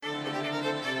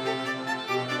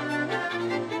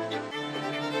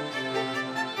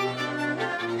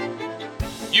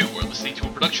You are listening to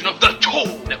a production of the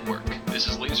Toll Network. This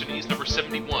is Laser Knees number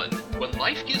 71. When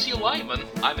life gives you linemen,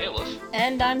 I'm Aleph.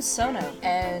 And I'm Sono.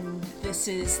 And this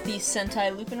is Thief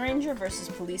Sentai Lupin Ranger versus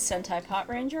Police Sentai Pot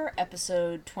Ranger,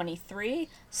 episode 23,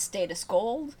 Status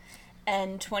Gold,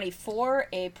 and 24,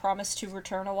 A Promise to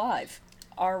Return Alive.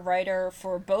 Our writer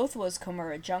for both was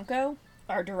Komura Junko.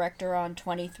 Our director on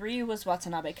 23 was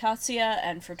Watanabe Katsuya,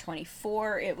 and for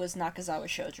 24, it was Nakazawa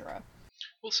Shojiro.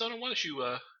 Well, Sono, why don't you,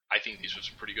 I think these were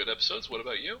some pretty good episodes. What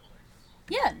about you?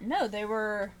 Yeah, no, they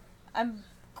were... I'm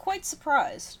quite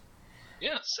surprised.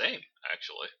 Yeah, same,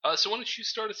 actually. So why don't you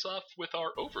start us off with our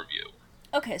overview?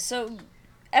 Okay, so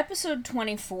episode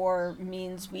 24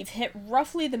 means we've hit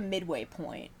roughly the midway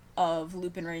point of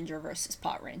Lupin Ranger versus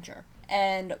Pot Ranger.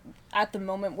 And at the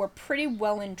moment, we're pretty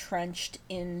well entrenched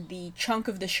in the chunk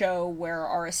of the show where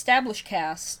our established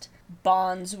cast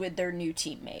bonds with their new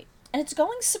teammate. And it's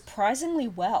going surprisingly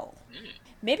well.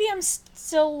 Maybe I'm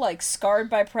still, scarred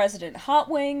by President Hot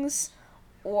Wings,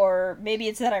 or maybe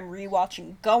it's that I'm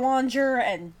rewatching Go-Onger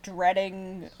and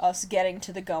dreading us getting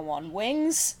to the Go-On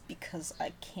Wings, because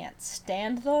I can't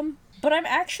stand them. But I'm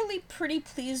actually pretty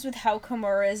pleased with how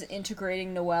Komura is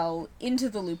integrating Noelle into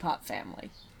the Lupot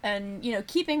family. And,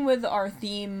 keeping with our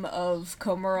theme of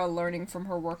Komura learning from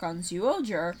her work on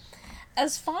Zyuohger,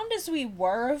 as fond as we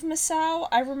were of Misao,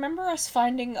 I remember us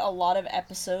finding a lot of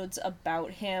episodes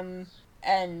about him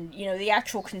and, the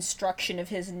actual construction of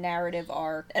his narrative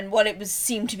arc and what it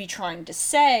seemed to be trying to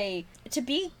say to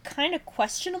be kind of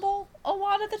questionable a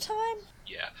lot of the time.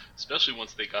 Yeah, especially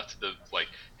once they got to the,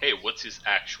 hey, what's his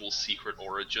actual secret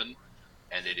origin?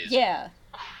 And it is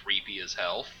creepy as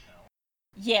hell.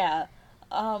 Yeah.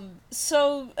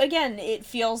 So, again, it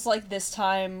feels like this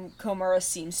time Komura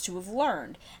seems to have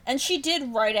learned. And she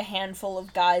did write a handful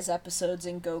of Guy's episodes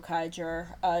in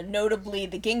Gokaiger, notably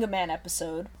the Gingaman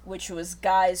episode, which was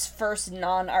Guy's first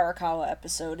non-Arakawa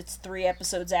episode. It's 3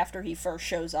 episodes after he first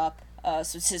shows up, so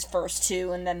it's his first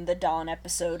 2, and then the Dawn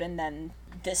episode, and then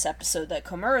this episode that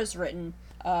Komura's written,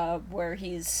 where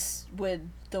he's with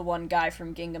the one guy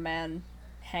from Gingaman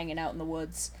hanging out in the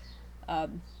woods.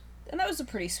 And that was a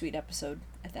pretty sweet episode,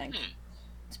 I think.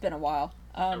 It's been a while.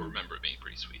 I remember it being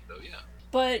pretty sweet, though, yeah.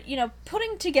 But,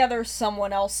 putting together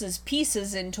someone else's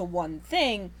pieces into one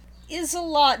thing is a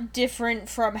lot different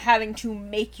from having to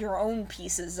make your own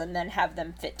pieces and then have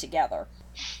them fit together.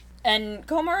 And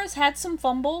Komura's had some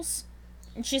fumbles,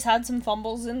 and she's had some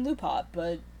fumbles in Lupot,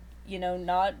 but,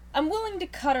 not... I'm willing to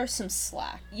cut her some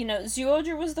slack.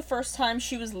 Zyuohger was the first time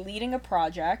she was leading a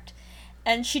project,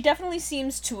 and she definitely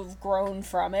seems to have grown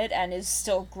from it and is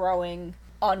still growing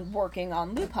on working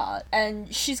on Lupot.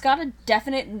 And she's got a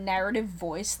definite narrative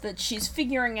voice that she's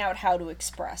figuring out how to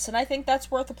express. And I think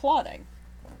that's worth applauding.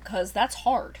 Because that's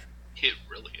hard. It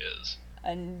really is.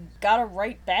 And gotta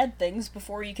write bad things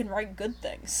before you can write good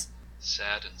things.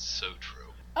 Sad and so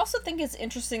true. I also think it's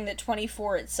interesting that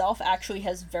 24 itself actually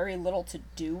has very little to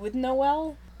do with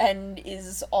Noelle. And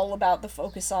is all about the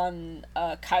focus on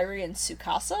Kairi and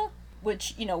Tsukasa.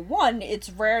 Which, one, it's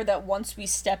rare that once we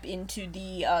step into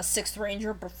the 6th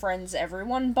Ranger befriends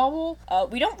everyone bubble,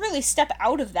 we don't really step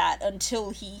out of that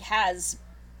until he has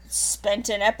spent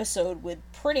an episode with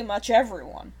pretty much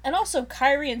everyone. And also,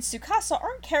 Kairi and Tsukasa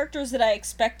aren't characters that I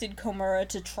expected Komura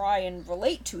to try and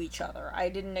relate to each other. I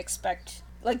didn't expect...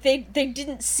 they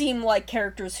didn't seem like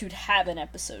characters who'd have an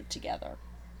episode together.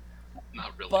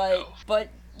 Not really, no. But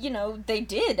they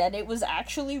did, and it was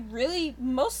actually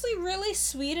mostly really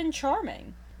sweet and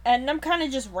charming. And I'm kind of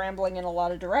just rambling in a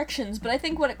lot of directions, but I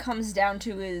think what it comes down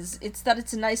to is, it's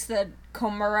nice that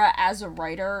Komura as a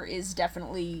writer is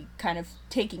definitely kind of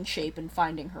taking shape and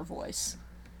finding her voice.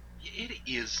 It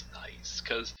is nice,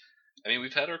 because,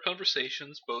 we've had our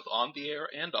conversations, both on the air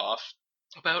and off,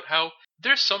 about how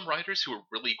there's some writers who are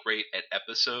really great at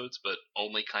episodes, but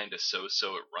only kind of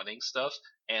so-so at running stuff,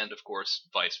 and, of course,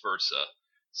 vice versa.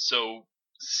 So,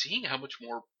 seeing how much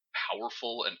more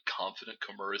powerful and confident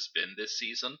Komura's been this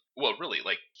season, well, really,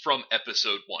 from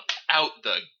episode 1, out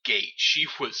the gate, she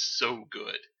was so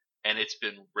good. And it's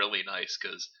been really nice,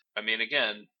 because,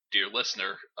 again, dear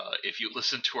listener, if you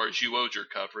listen to our Zyuohger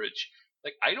coverage,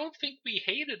 I don't think we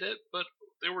hated it, but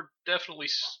there were definitely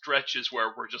stretches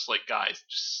where we're just like, guys,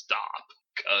 just stop,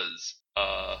 because,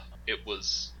 it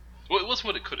wasn't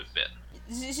what it could have been.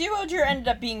 Zyuohger ended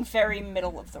up being very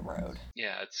middle of the road.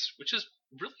 Yeah, which is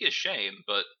really a shame,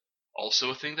 but also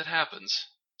a thing that happens.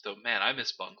 Though, man, I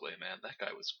miss Bungley, man. That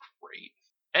guy was great.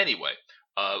 Anyway,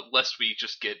 lest we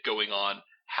just get going on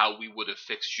how we would have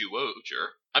fixed Zyuohger,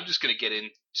 I'm just going to get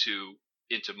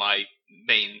into my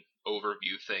main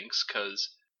overview things, because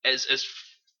as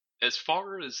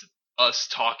far as us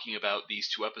talking about these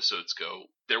 2 episodes go,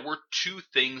 there were 2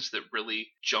 things that really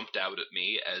jumped out at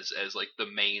me as like the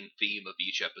main theme of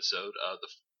each episode.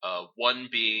 The one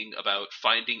being about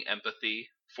finding empathy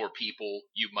for people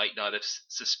you might not have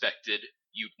suspected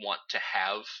you'd want to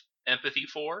have empathy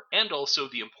for, and also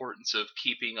the importance of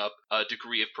keeping up a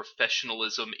degree of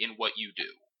professionalism in what you do.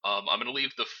 I'm going to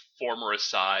leave the former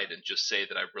aside and just say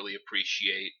that I really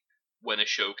appreciate when a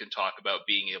show can talk about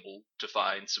being able to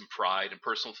find some pride and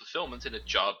personal fulfillment in a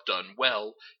job done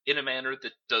well in a manner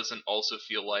that doesn't also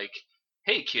feel like,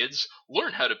 hey kids,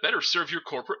 learn how to better serve your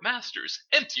corporate masters.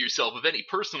 Empty yourself of any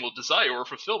personal desire or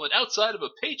fulfillment outside of a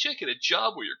paycheck and a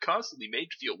job where you're constantly made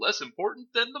to feel less important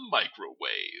than the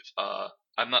microwave.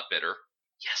 I'm not bitter.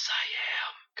 Yes, I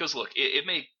am. Because look, it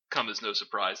may come as no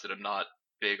surprise that I'm not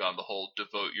big on the whole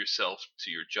devote yourself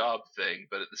to your job thing,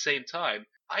 but at the same time,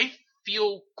 I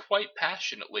feel quite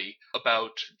passionately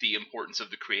about the importance of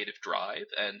the creative drive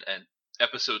and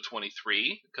episode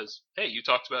 23, because hey, you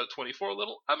talked about 24 a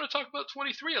little, I'm going to talk about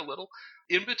 23 a little.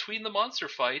 In between the monster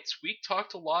fights, we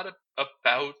talked a lot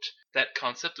about that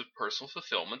concept of personal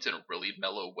fulfillment in a really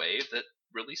mellow way that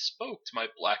really spoke to my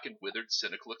black and withered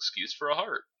cynical excuse for a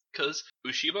heart. Because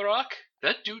Ushibarak,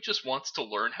 that dude just wants to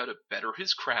learn how to better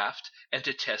his craft and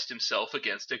to test himself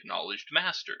against acknowledged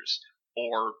masters.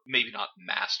 Or maybe not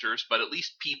masters, but at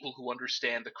least people who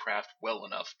understand the craft well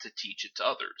enough to teach it to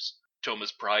others.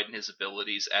 Thoma's pride in his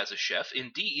abilities as a chef,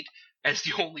 indeed, as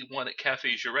the only one at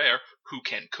Café Gerard who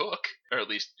can cook, or at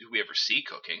least who we ever see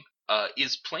cooking,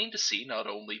 is plain to see not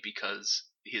only because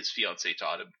his fiancée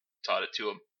taught it to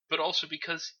him, but also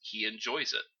because he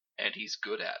enjoys it, and he's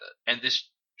good at it. And this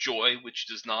joy, which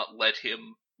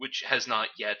has not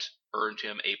yet earned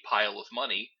him a pile of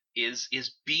money, is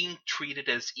being treated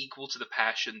as equal to the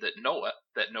passion that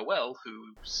Noel,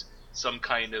 who's some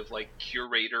kind of like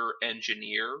curator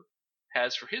engineer,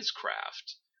 has for his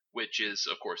craft, which is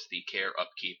of course the care,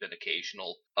 upkeep, and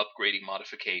occasional upgrading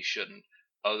modification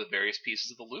of the various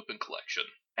pieces of the Lupin collection.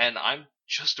 And I'm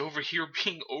just over here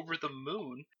being over the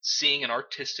moon seeing an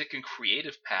artistic and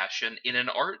creative passion in an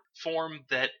art form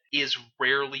that is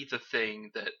rarely the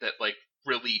thing that like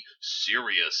really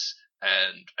serious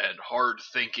and hard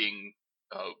thinking,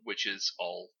 which is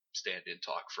all stand-in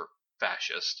talk for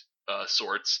fascist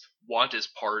sorts, want as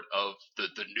part of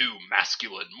the new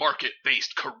masculine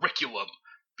market-based curriculum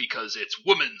because it's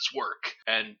women's work.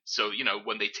 And so,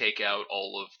 when they take out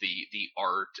all of the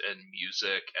art and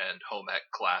music and home ec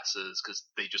classes, because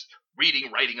they just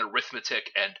reading, writing, arithmetic,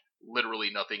 and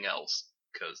literally nothing else,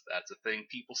 because that's a thing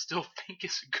people still think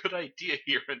is a good idea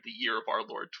here in the year of our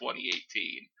Lord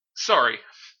 2018. Sorry,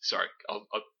 I'll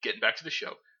getting back to the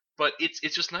show. But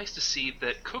it's just nice to see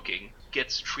that cooking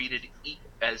gets treated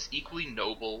as equally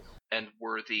noble and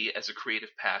worthy as a creative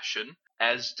passion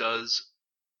as does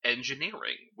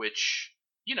engineering, which,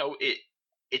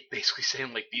 it basically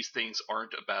saying like these things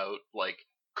aren't about like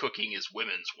cooking is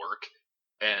women's work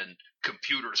and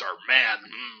computers are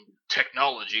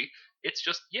technology. It's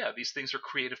just, these things are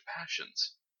creative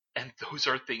passions. And those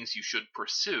are things you should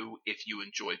pursue if you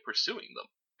enjoy pursuing them.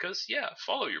 Because,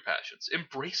 follow your passions.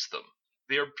 Embrace them.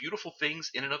 They are beautiful things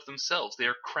in and of themselves. They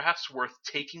are crafts worth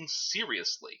taking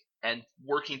seriously. And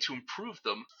working to improve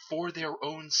them for their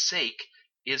own sake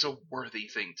is a worthy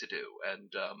thing to do.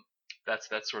 And that's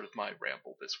sort of my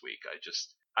ramble this week.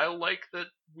 I like that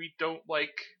we don't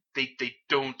they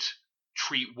don't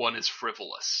treat one as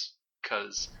frivolous.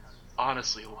 Because,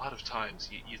 honestly, a lot of times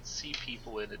you see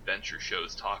people in adventure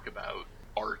shows talk about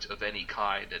art of any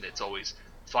kind, and it's always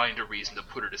find a reason to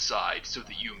put it aside so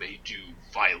that you may do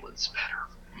violence better.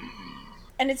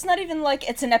 And it's not even like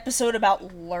it's an episode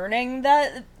about learning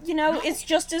that, no. It's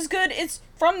just as good. It's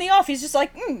from the off. He's just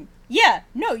like,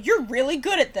 you're really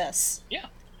good at this. Yeah.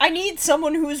 I need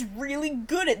someone who's really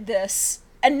good at this.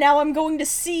 And now I'm going to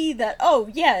see that,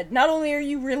 not only are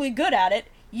you really good at it,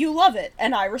 you love it,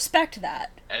 and I respect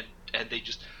that. And they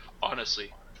just,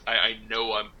 honestly, I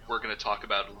know we're going to talk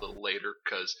about it a little later,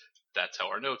 because that's how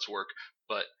our notes work,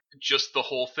 but just the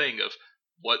whole thing of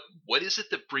what is it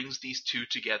that brings these two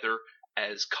together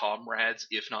as comrades,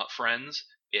 if not friends?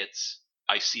 It's,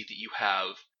 I see that you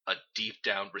have a deep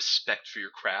down respect for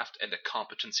your craft and a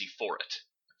competency for it.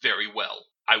 Very well.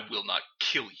 I will not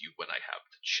kill you when I have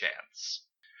the chance.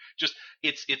 Just,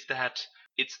 it's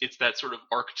that sort of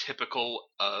archetypical,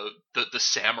 the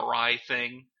samurai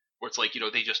thing, where it's like,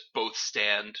 they just both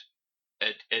stand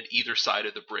at either side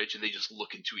of the bridge and they just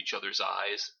look into each other's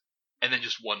eyes, and then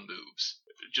just one moves,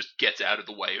 just gets out of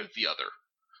the way of the other.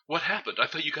 What happened? I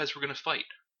thought you guys were going to fight.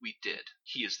 We did.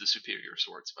 He is the superior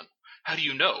swordsman. How do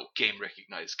you know? Game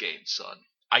recognized game, son.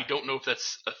 I don't know if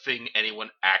that's a thing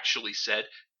anyone actually said.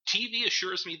 TV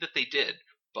assures me that they did,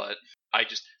 but I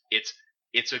just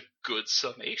it's a good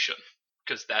summation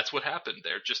because that's what happened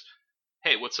there. Just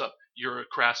hey, what's up? You're a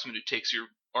craftsman who takes your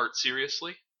art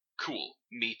seriously? Cool,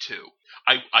 me too.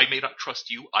 I may not trust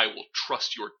you, I will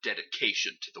trust your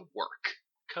dedication to the work.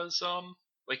 Cause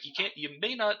like you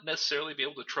may not necessarily be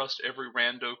able to trust every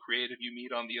rando creative you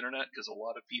meet on the internet because a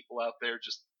lot of people out there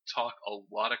just talk a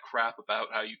lot of crap about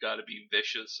how you got to be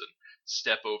vicious and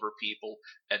step over people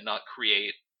and not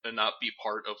create and not be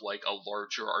part of like a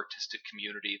larger artistic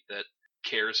community that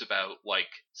cares about like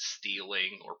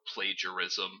stealing or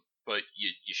plagiarism, but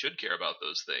you should care about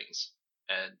those things.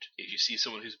 And if you see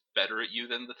someone who's better at you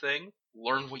than the thing,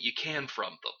 learn what you can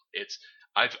from them.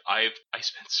 I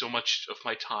spent so much of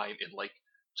my time in like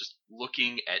just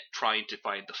looking at trying to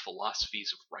find the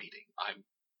philosophies of writing. I'm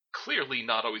clearly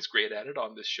not always great at it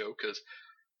on this show because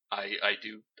I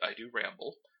do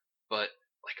ramble, but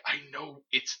like I know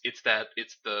it's the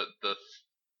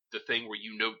thing where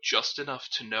you know just enough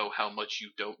to know how much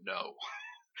you don't know,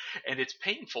 and it's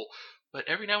painful. But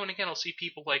every now and again, I'll see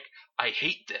people like, I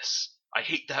hate this, I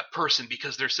hate that person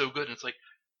because they're so good, and it's like,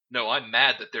 no, I'm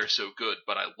mad that they're so good,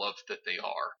 but I love that they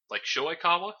are. Like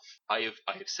Shoaikawa, I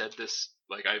have said this,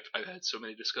 like I've had so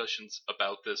many discussions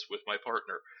about this with my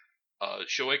partner.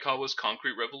 Shoaikawa's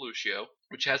Concrete Revolution,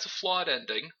 which has a flawed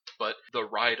ending, but the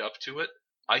ride up to it,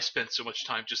 I spent so much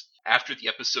time just after the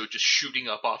episode just shooting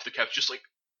up off the couch, just like,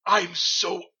 I'm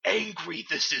so angry,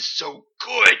 this is so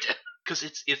good! Because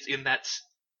it's in that.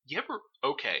 You ever.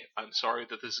 Okay, I'm sorry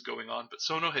that this is going on, but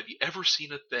Sono, have you ever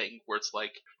seen a thing where it's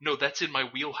like, no, that's in my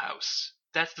wheelhouse?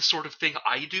 That's the sort of thing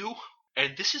I do?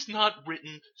 And this is not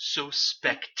written so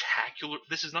spectacular.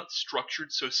 This is not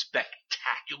structured so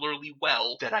spectacularly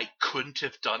well that I couldn't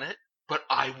have done it, but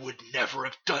I would never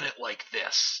have done it like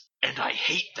this. And I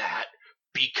hate that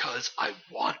because I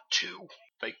want to.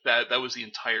 Like that was the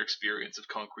entire experience of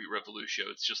Concrete Revolution.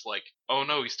 It's just like, oh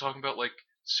no, he's talking about like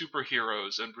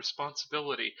superheroes and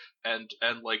responsibility and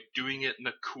like doing it in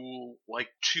a cool like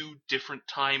two different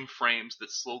time frames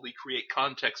that slowly create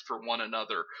context for one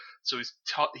another. So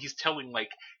he's telling like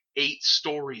 8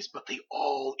 stories, but they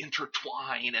all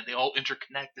intertwine and they all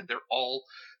interconnect and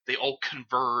they all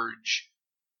converge.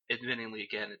 Admittingly,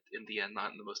 again, in the end,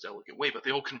 not in the most elegant way, but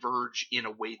they all converge in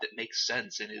a way that makes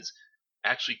sense and is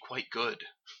actually quite good.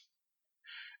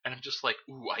 And I'm just like,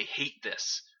 ooh, I hate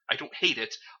this. I don't hate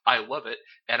it, I love it,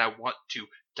 and I want to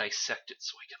dissect it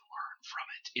so I can learn from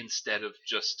it instead of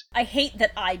just. I hate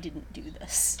that I didn't do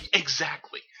this.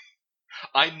 Exactly.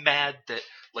 I'm mad that,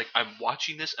 like, I'm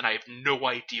watching this and I have no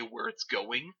idea where it's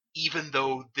going, even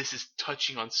though this is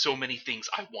touching on so many things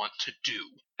I want to do.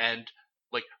 And,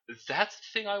 like, that's the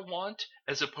thing I want,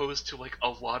 as opposed to, like, a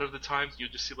lot of the times you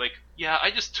just see, like, yeah,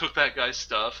 I just took that guy's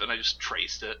stuff and I just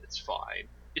traced it, it's fine.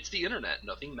 It's the internet.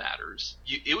 Nothing matters.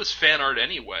 It was fan art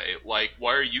anyway. Like,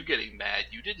 why are you getting mad?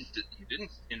 You didn't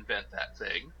invent that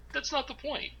thing. That's not the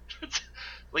point.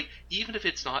 Like, even if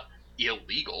it's not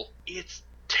illegal, it's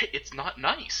not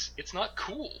nice. It's not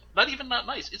cool. Not even not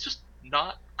nice. It's just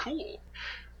not cool.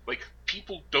 Like,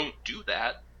 people don't do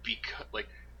that because, like,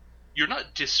 you're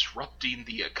not disrupting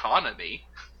the economy.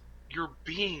 You're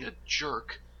being a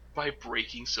jerk by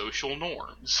breaking social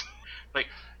norms. Like,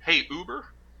 hey, Uber.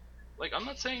 Like, I'm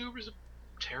not saying Uber's a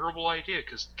terrible idea,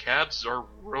 because cabs are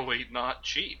really not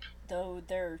cheap. Though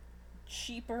they're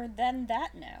cheaper than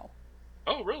that now.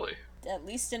 Oh, really? At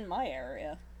least in my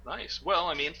area. Nice. Well,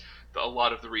 I mean, a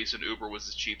lot of the reason Uber was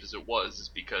as cheap as it was is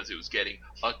because it was getting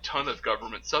a ton of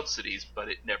government subsidies, but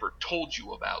it never told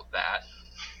you about that.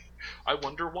 I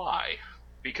wonder why.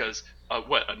 Because,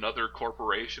 another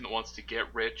corporation that wants to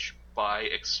get rich by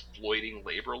exploiting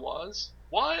labor laws?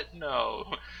 What?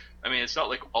 No. I mean, it's not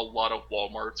like a lot of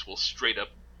Walmarts will straight up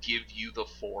give you the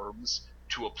forms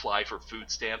to apply for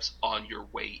food stamps on your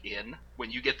way in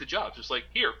when you get the job. Just like,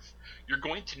 here, you're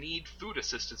going to need food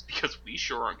assistance because we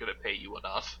sure aren't going to pay you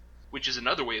enough. Which is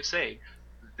another way of saying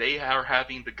they are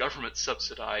having the government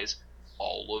subsidize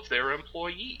all of their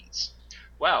employees.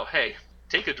 Wow, hey,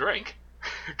 take a drink.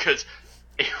 Because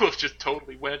Ava just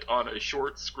totally went on a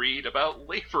short screed about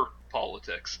labor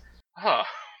politics.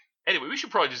 Anyway, we should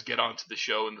probably just get on to the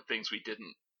show and the things we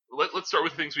didn't. Let's start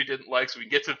with the things we didn't like so we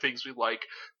can get to the things we like.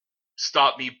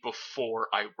 Stop me before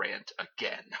I rant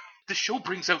again. The show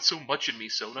brings out so much in me,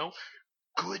 Sono.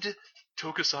 Good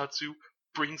tokusatsu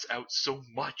brings out so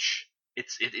much.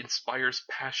 It inspires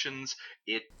passions.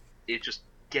 It just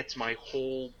gets my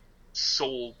whole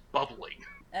soul bubbling.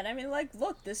 And I mean, like,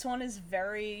 look, this one is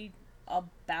very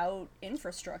about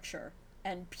infrastructure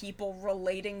and people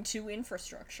relating to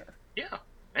infrastructure. Yeah.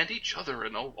 and each other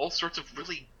and all sorts of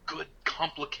really good,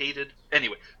 complicated.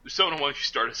 Anyway, Sona, why don't you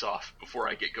start us off before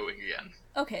I get going again?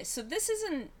 Okay, so this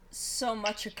isn't so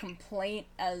much a complaint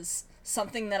as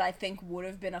something that I think would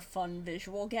have been a fun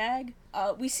visual gag.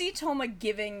 We see Toma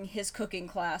giving his cooking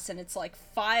class, and it's like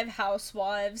 5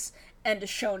 housewives and a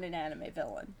shonen anime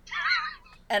villain.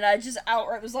 And I just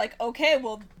outright was like, okay,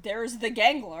 well, there's the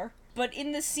Gangler. But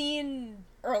in the scene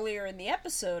earlier in the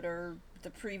episode, or the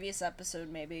previous episode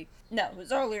maybe, no, it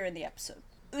was earlier in the episode,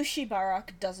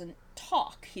 Ushibarak doesn't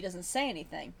talk. He doesn't say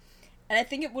anything. And I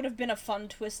think it would have been a fun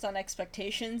twist on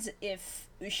expectations if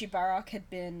Ushibarak had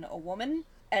been a woman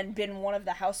and been one of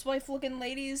the housewife-looking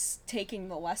ladies taking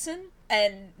the lesson,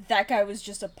 and that guy was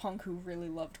just a punk who really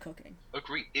loved cooking.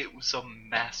 Agreed. It was a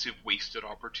massive wasted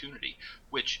opportunity,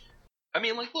 which, I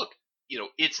mean, like, look,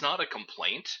 it's not a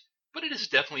complaint, but it is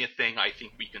definitely a thing I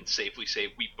think we can safely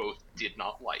say we both did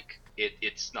not like.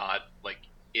 It's not, like,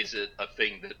 is it a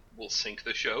thing that will sink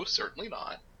the show? Certainly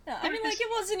not. No, I mean, like, it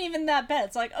wasn't even that bad.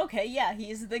 It's like, okay, yeah,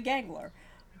 he's the Gangler.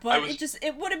 But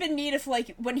it would have been neat if,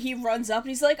 like, when he runs up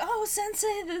and he's like, oh,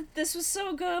 Sensei, this was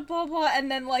so good, blah, blah, and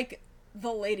then, like,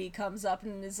 the lady comes up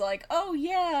and is like, oh,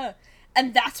 yeah,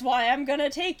 and that's why I'm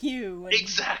gonna take you. And...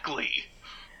 Exactly!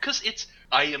 Because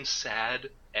I am sad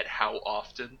at how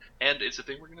often, and it's a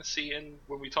thing we're gonna see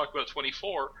when we talk about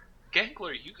 24,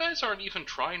 Gangler, you guys aren't even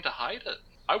trying to hide it.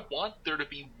 I want there to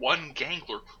be one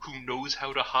Gangler who knows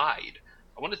how to hide.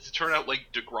 I want it to turn out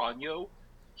like DeGrano.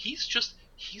 He's just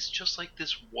like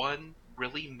this one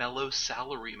really mellow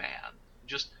salary man.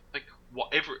 Just like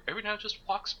every now just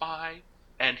walks by,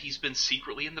 and he's been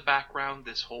secretly in the background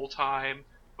this whole time,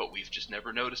 but we've just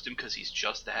never noticed him because he's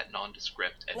just that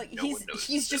nondescript, and like, no one notices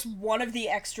he's just one of the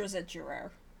extras at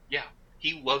Juror. Yeah,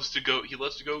 he loves to go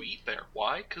eat there.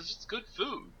 Why? Because it's good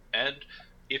food, and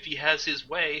if he has his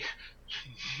way,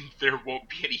 there won't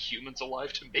be any humans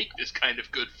alive to make this kind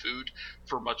of good food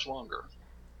for much longer.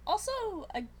 Also,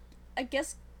 I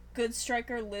guess Good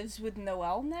Striker lives with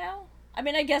Noelle now? I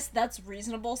mean, I guess that's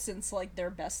reasonable since, like, they're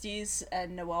besties,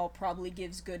 and Noelle probably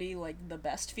gives Goody, like, the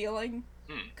best feeling,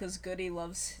 because Goody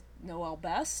loves Noelle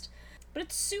best. But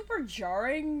it's super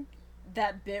jarring,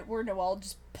 that bit where Noelle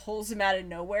just pulls him out of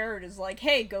nowhere and is like,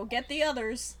 hey, go get the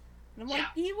others. And I'm like,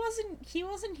 he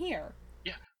wasn't here.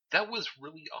 Yeah, that was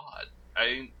really odd.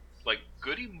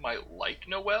 Goody might like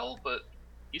Noelle, but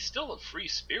he's still a free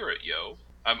spirit, yo.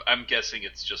 I'm guessing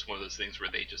it's just one of those things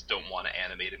where they just don't want to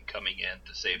animate him coming in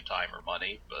to save time or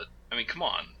money, but, I mean, come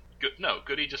on.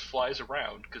 Goody just flies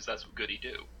around, because that's what Goody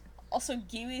do. Also,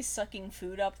 Giwi sucking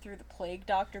food up through the Plague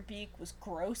Doctor beak was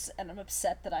gross, and I'm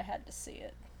upset that I had to see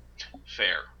it.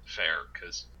 Fair,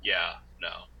 because, yeah,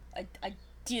 no. I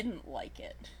didn't like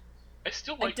it.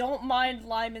 I don't mind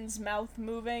Lyman's mouth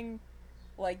moving,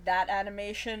 like that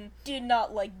animation. Did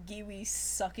not like Giwi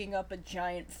sucking up a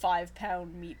giant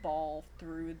 5-pound meatball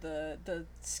through the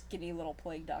skinny little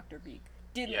Plague Doctor beak.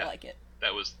 Didn't like it.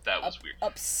 That was weird.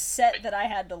 Upset that I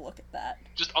had to look at that.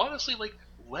 Just honestly, like,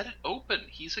 let it open.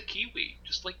 He's a kiwi.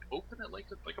 Just, like, open it like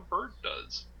a bird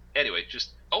does. Anyway,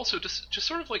 just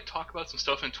sort of, like, talk about some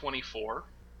stuff in 24.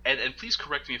 And please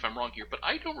correct me if I'm wrong here, but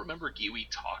I don't remember Giwi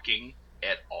talking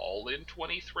at all in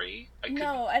 23.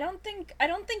 No, I don't think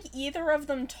either of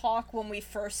them talk when we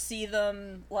first see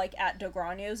them, like, at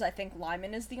Dograno's. I think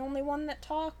Lyman is the only one that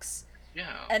talks.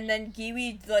 Yeah. And then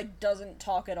Giwi, like, doesn't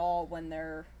talk at all when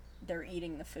they're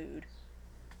eating the food.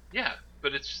 Yeah,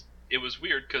 but it was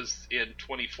weird because in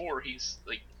 24 he's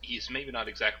maybe not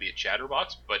exactly a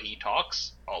chatterbox, but he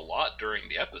talks a lot during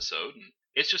the episode, and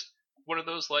it's just one of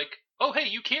those like, oh hey,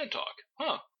 you can talk,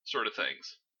 huh, sort of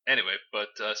things. Anyway,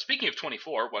 but speaking of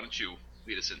 24, why don't you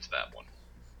lead us into that one?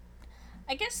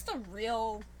 I guess the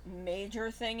real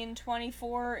major thing in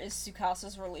 24 is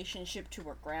Tsukasa's relationship to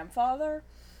her grandfather.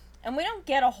 And we don't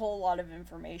get a whole lot of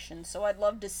information, so I'd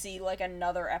love to see, like,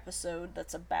 another episode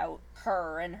that's about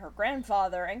her and her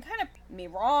grandfather, and kind of me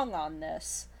wrong on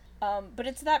this. But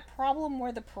it's that problem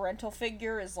where the parental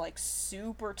figure is, like,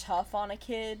 super tough on a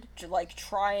kid, like,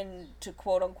 trying to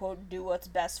quote-unquote do what's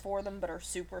best for them, but are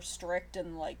super strict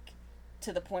and, like,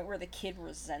 to the point where the kid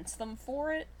resents them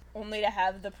for it, only to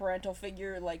have the parental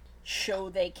figure, like, show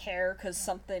they care because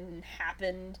something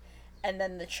happened. And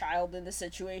then the child in the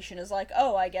situation is like,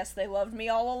 oh, I guess they loved me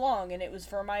all along, and it was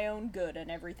for my own good, and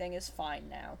everything is fine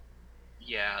now.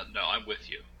 Yeah, no, I'm with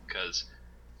you, because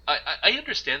I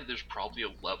understand that there's probably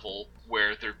a level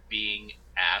where they're being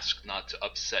asked not to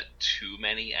upset too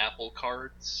many apple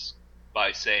carts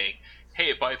by saying,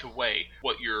 hey, by the way,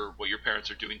 what your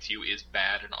parents are doing to you is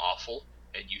bad and awful,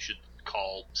 and you should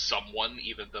call someone,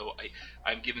 even though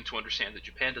I'm given to understand that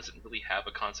Japan doesn't really have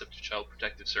a concept of child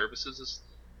protective services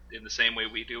in the same way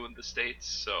we do in the States.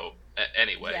 So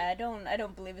anyway. Yeah, I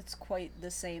don't believe it's quite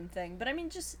the same thing. But I mean,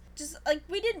 just like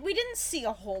we didn't see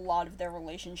a whole lot of their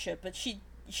relationship. But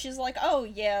she's like, oh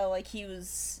yeah, like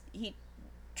he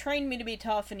trained me to be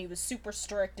tough, and he was super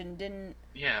strict and didn't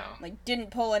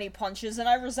pull any punches, and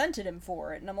I resented him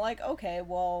for it. And I'm like, okay,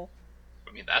 well,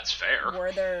 I mean, that's fair.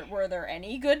 Were there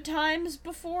any good times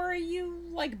before you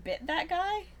like bit that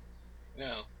guy?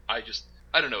 No, I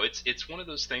don't know. It's one of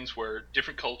those things where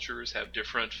different cultures have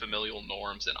different familial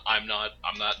norms, and I'm not.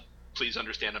 Please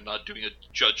understand, I'm not doing a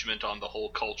judgment on the whole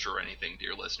culture or anything,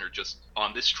 dear listener, just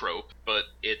on this trope. But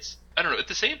I don't know. At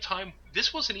the same time,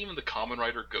 this wasn't even the Kamen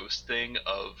Rider Ghost thing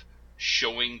of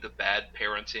showing the bad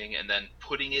parenting and then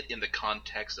putting it in the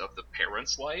context of the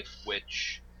parent's life,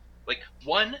 which, like,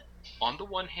 on the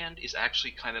one hand, is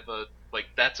actually kind of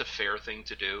that's a fair thing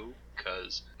to do,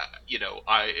 because,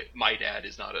 my dad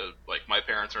is not my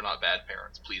parents are not bad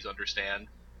parents, please understand.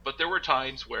 But there were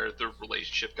times where the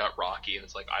relationship got rocky, and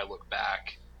it's like, I look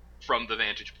back from the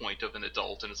vantage point of an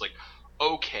adult, and it's like,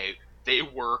 okay, they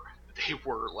were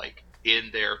like in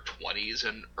their 20s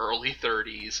and early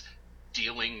 30s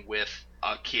dealing with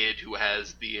a kid who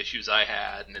has the issues I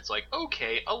had, and it's like,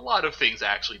 okay, a lot of things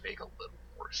actually make a little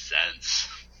more sense.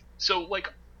 So,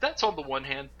 like, that's on the one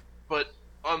hand, but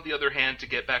on the other hand, to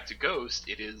get back to Ghost,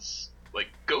 it is, like,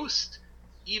 Ghost,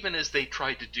 even as they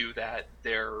tried to do that,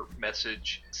 their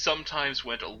message sometimes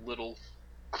went a little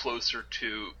closer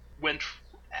to,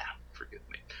 forgive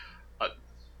me,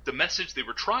 the message they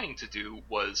were trying to do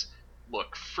was,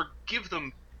 look, forgive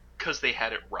them because they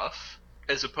had it rough,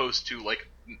 as opposed to, like,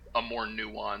 a more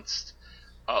nuanced,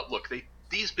 look,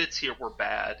 these bits here were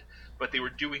bad, but they were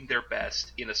doing their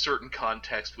best in a certain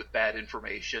context with bad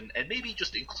information, and maybe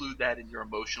just include that in your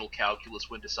emotional calculus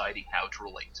when deciding how to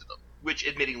relate to them. Which,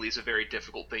 admittingly, is a very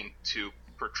difficult thing to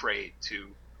portray to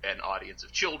an audience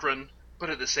of children, but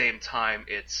at the same time,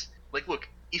 it's like, look,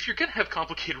 if you're going to have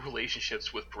complicated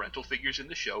relationships with parental figures in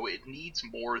the show, it needs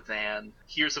more than,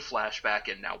 here's a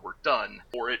flashback and now we're done.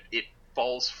 Or it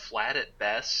falls flat at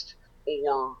best,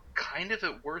 or kind of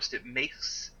at worst,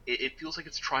 it feels like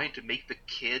it's trying to make the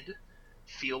kid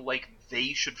feel like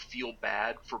they should feel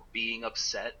bad for being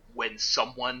upset when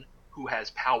someone who has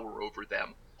power over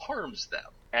them harms them.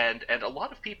 And a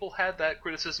lot of people had that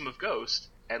criticism of Ghost,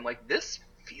 and, like, this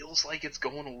feels like it's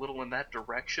going a little in that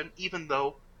direction, even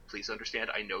though, please understand,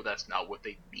 I know that's not what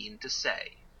they mean to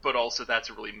say. But also, that's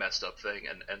a really messed up thing,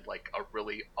 and like, a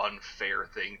really unfair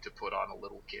thing to put on a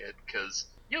little kid, because,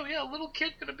 a little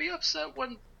kid gonna be upset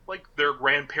when, like, their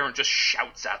grandparent just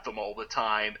shouts at them all the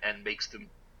time and makes them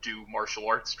do martial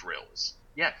arts drills.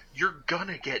 Yeah, you're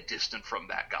gonna get distant from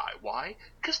that guy. Why?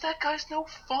 Because that guy's no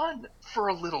fun for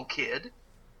a little kid.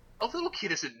 A little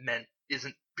kid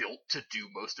isn't built to do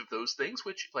most of those things,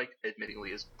 which, like,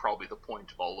 admittingly is probably the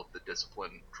point of all of the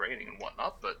discipline training and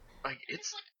whatnot, but, like,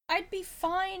 I'd be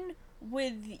fine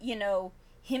with,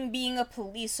 him being a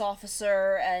police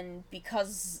officer, and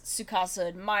because Tsukasa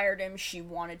admired him, she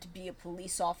wanted to be a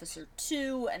police officer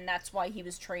too, and that's why he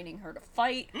was training her to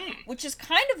fight, which is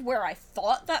kind of where I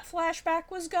thought that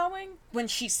flashback was going, when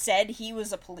she said he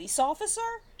was a police officer.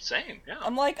 Same, yeah.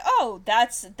 I'm like, oh,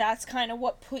 that's kind of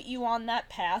what put you on that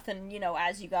path, and,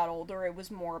 as you got older, it was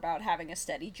more about having a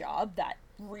steady job. That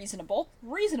reasonable.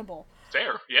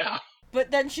 Fair, yeah. But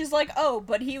then she's like, oh,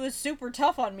 but he was super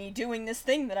tough on me doing this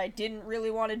thing that I didn't really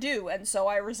want to do, and so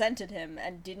I resented him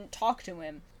and didn't talk to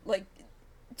him. Like,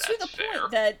 to the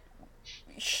point that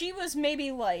she was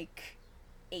maybe, like,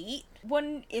 8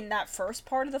 when in that first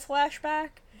part of the flashback.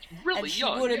 Really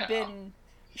young,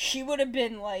 She would have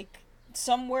been, like,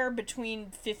 somewhere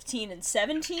between 15 and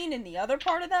 17 in the other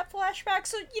part of that flashback.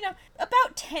 So,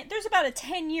 there's about a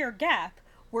 10-year gap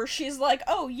where she's like,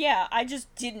 oh yeah, I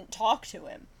just didn't talk to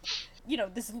him.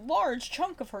 This large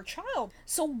chunk of her child.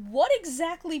 So what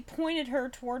exactly pointed her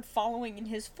toward following in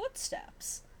his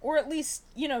footsteps? Or at least,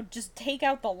 just take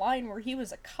out the line where he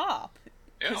was a cop.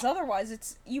 Because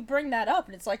otherwise, you bring that up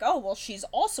and it's like, oh, well, she's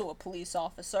also a police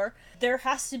officer. There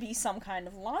has to be some kind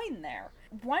of line there.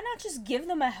 Why not just give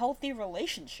them a healthy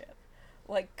relationship?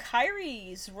 Like,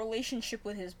 Kairi's relationship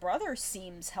with his brother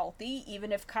seems healthy,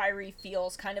 even if Kairi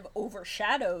feels kind of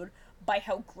overshadowed by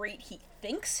how great he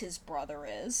thinks his brother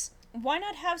is. Why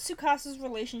not have Tsukasa's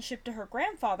relationship to her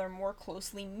grandfather more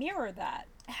closely mirror that?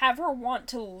 Have her want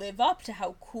to live up to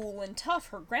how cool and tough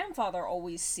her grandfather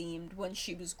always seemed when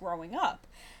she was growing up,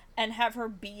 and have her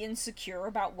be insecure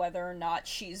about whether or not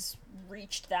she's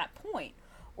reached that point.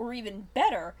 Or even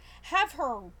better, have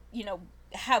her,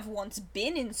 have once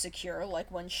been insecure,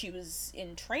 like when she was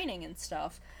in training and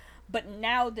stuff, But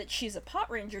now that she's a pot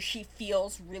ranger, she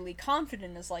feels really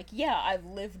confident, is like, yeah, I've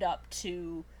lived up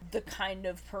to the kind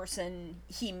of person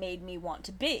he made me want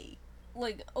to be.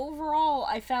 Like, overall,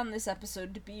 I found this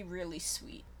episode to be really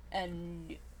sweet.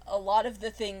 And a lot of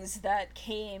the things that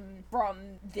came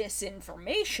from this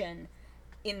information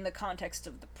in the context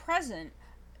of the present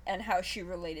and how she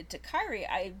related to Kairi,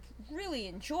 I really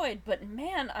enjoyed, but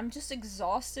man, I'm just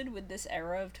exhausted with this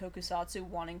era of tokusatsu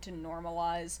wanting to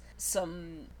normalize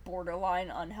some borderline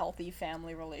unhealthy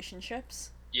family relationships.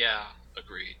 Yeah,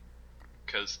 agreed.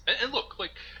 Because, and look,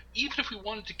 like, even if we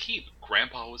wanted to keep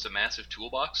Grandpa was a massive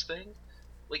toolbox thing,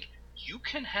 like, you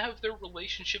can have their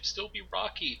relationship still be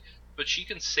rocky, but she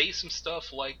can say some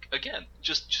stuff like, again,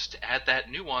 just to add that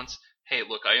nuance, hey,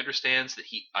 look, I understand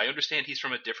he's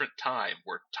from a different time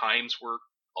where times were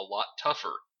a lot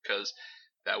tougher, because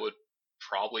that would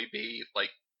probably be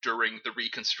like during the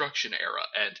Reconstruction era,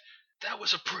 and that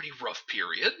was a pretty rough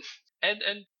period. And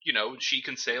she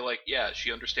can say like, yeah,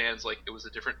 she understands like it was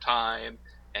a different time,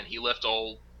 and he left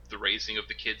all the raising of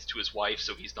the kids to his wife,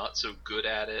 so he's not so good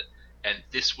at it, and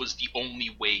this was the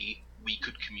only way we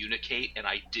could communicate, and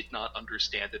I did not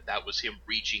understand that was him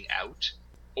reaching out.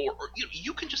 Or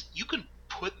you can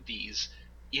put these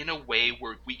in a way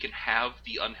where we can have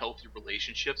the unhealthy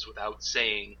relationships without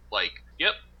saying like,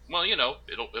 yep, well,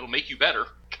 it'll make you better,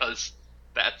 because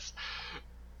that's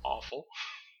awful.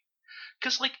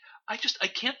 Because like, I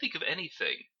can't think of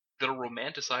anything that'll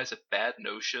romanticize a bad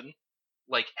notion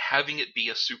like having it be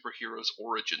a superhero's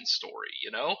origin story,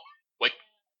 like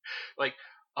like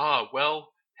well,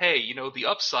 hey, the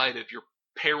upside of your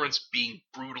parents being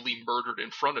brutally murdered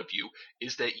in front of you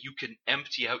is that you can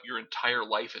empty out your entire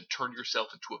life and turn yourself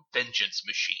into a vengeance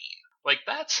machine. Like,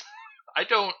 that's I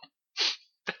don't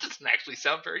that doesn't actually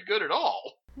sound very good at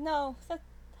all. No,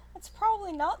 that's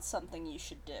probably not something you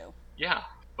should do. Yeah,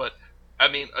 but I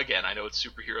mean, again, I know it's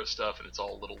superhero stuff and it's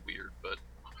all a little weird, but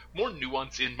more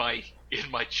nuance in my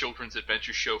children's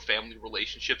adventure show family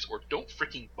relationships, or don't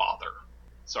freaking bother.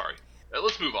 Sorry.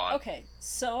 Let's move on. Okay,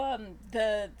 so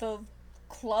the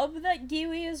club that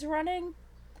Giwi is running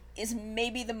is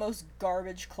maybe the most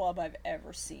garbage club I've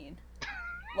ever seen.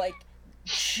 Like,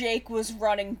 Jake was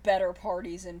running better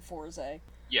parties in Forza.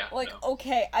 Yeah. Like, no.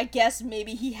 okay, I guess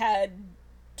maybe he had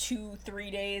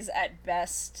 2-3 days at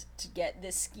best to get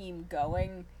this scheme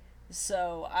going.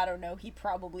 So, I don't know, he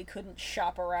probably couldn't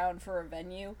shop around for a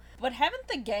venue. But haven't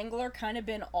the Gangler kind of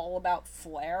been all about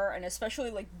flair? And especially,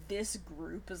 like, this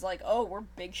group is like, oh, we're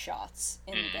big shots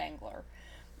in the Gangler.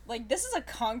 Like, this is a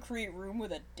concrete room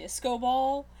with a disco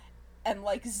ball and,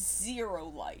 like, 0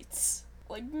 lights.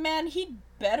 Like, man, he'd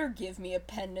better give me a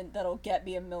pendant that'll get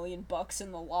me $1 million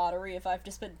in the lottery if I have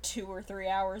to spend 2 or 3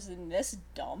 hours in this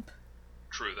dump.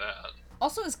 True that.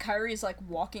 Also, as Kairi's, like,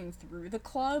 walking through the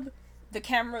club, the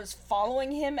camera's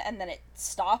following him, and then it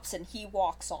stops and he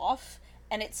walks off,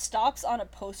 and it stops on a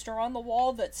poster on the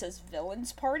wall that says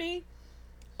Villains Party.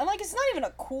 And, like, it's not even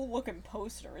a cool-looking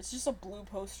poster. It's just a blue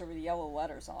poster with yellow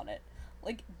letters on it.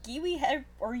 Like, Giwi,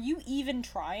 are you even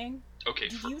trying? Okay.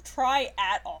 Did you try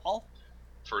at all?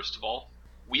 First of all,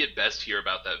 we had best hear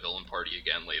about that villain party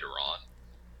again later on.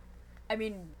 I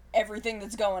mean, everything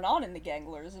that's going on in the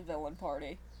Gangler is a villain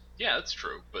party. Yeah, that's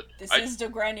true, but... This is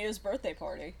Dogranio's birthday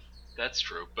party. That's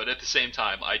true, but at the same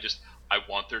time, I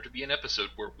want there to be an episode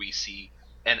where we see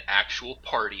an actual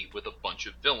party with a bunch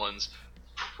of villains,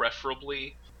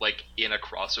 preferably like in a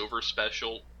crossover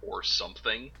special or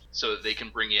something, so that they can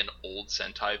bring in old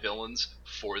Sentai villains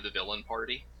for the villain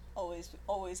party.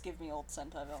 Always give me old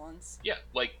Sentai villains. Yeah,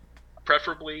 like,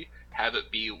 preferably have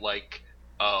it be like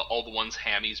all the ones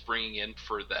Hammy's bringing in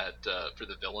for that for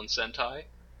the villain Sentai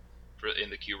in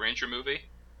the Q-Ranger movie.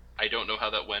 I don't know how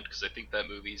that went, because I think that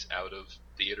movie's out of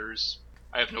theaters.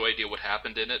 I have no idea what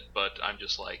happened in it, but I'm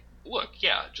just like, look,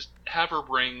 yeah, just have her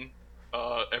bring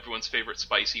everyone's favorite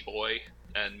Spicy Boy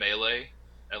and Melee,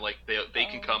 and like they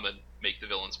can come and make the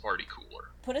villains party cooler.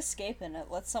 Put Escape in it.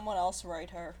 Let someone else write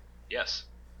her. Yes.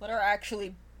 Let her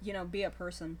actually, be a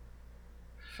person.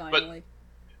 Finally.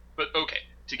 But okay,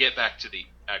 to get back to the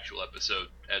actual episode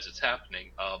as it's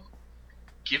happening,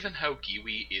 given how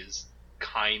Giwi is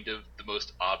kind of the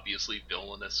most obviously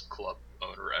villainous club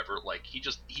owner ever, like,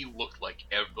 he looked like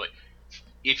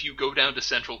if you go down to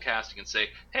central casting and say,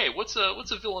 hey, what's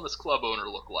a villainous club owner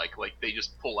look like they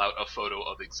just pull out a photo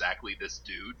of exactly this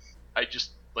dude. I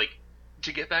just, like,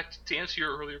 to get back to answer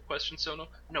your earlier question, Sono,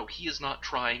 no, he is not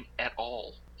trying at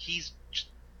all. He's just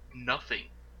nothing.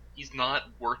 He's not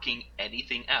working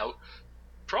anything out,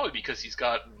 probably because he's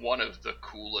got one of the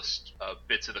coolest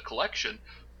bits of the collection,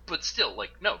 but still,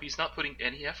 like, no, he's not putting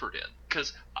any effort in.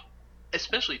 Because,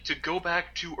 especially to go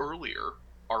back to earlier,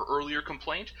 our earlier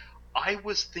complaint, I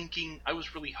was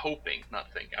really hoping,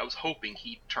 I was hoping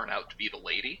he'd turn out to be the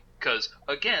lady. Because,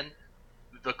 again,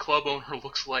 the club owner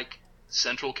looks like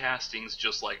Central Casting's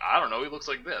just like, I don't know, he looks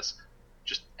like this.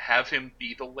 Just have him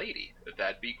be the lady.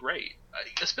 That'd be great.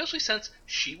 Especially since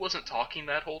she wasn't talking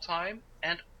that whole time,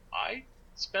 and I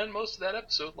spend most of that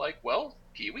episode like, well,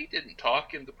 Kiwi didn't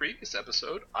talk in the previous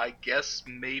episode. I guess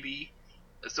maybe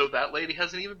so that lady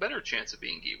has an even better chance of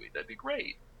being Kiwi. That'd be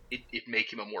great. It'd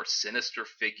make him a more sinister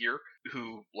figure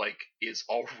who, like, is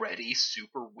already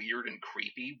super weird and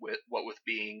creepy with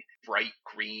being bright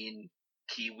green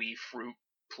kiwi fruit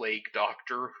plague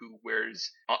doctor who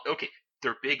wears okay,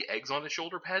 they're big eggs on his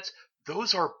shoulder pads.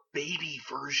 Those are baby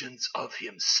versions of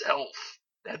himself.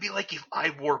 That'd be like if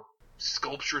I wore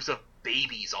sculptures of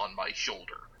babies on my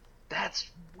shoulder. That's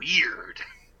weird.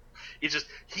 It's just,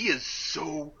 he is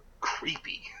so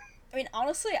creepy. I mean,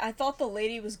 honestly, I thought the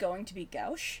lady was going to be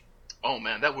Gauche. Oh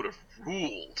man, that would have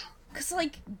ruled. Because,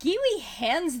 like, Giwi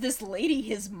hands this lady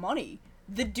his money.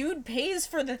 The dude pays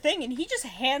for the thing, and he just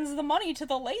hands the money to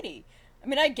the lady. I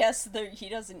mean, I guess he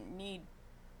doesn't need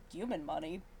human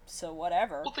money, so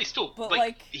whatever. Well, they still, but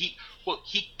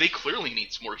they clearly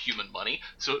need some more human money,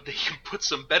 so they can put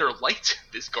some better lights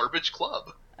in this garbage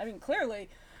club. I mean, clearly.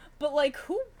 But, like,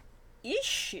 who is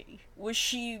she? Was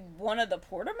she one of the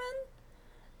Portermen?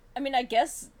 I mean, I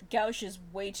guess Gauche is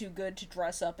way too good to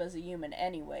dress up as a human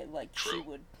anyway. Like,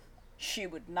 True. she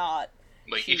would not.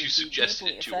 Like, if you suggested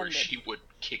it to her, she would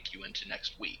kick you into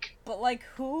next week. But, like,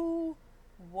 who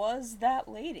was that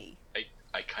lady?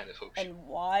 I kind of hope she... And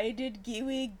why did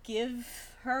Giwi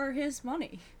give her his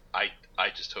money? I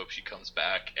just hope she comes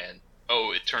back and,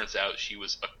 oh, it turns out she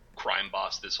was a crime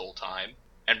boss this whole time,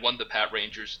 and one the Pat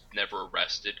Rangers never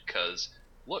arrested, because,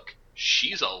 look,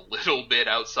 she's a little bit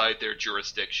outside their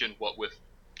jurisdiction, what with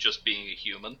just being a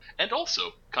human, and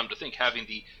also, come to think, having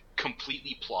the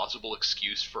completely plausible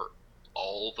excuse for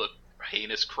all the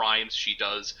heinous crimes she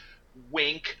does,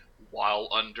 wink, while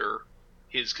under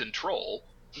his control,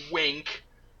 wink,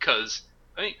 because,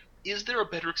 I mean, is there a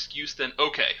better excuse than,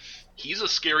 okay, he's a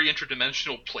scary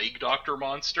interdimensional plague doctor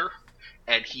monster,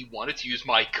 and he wanted to use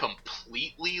my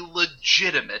completely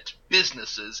legitimate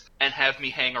businesses and have me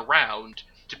hang around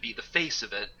to be the face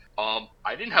of it.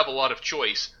 I didn't have a lot of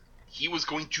choice. He was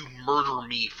going to murder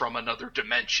me from another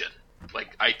dimension.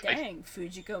 Like, Dang,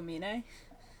 Fujiko Mine.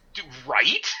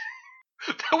 Right?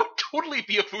 That would totally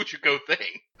be a Fujiko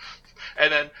thing.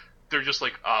 And then they're just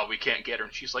like, we can't get her.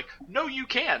 And she's like, no, you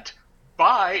can't.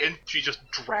 Bye. And she's just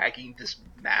dragging this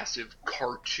massive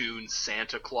cartoon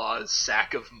Santa Claus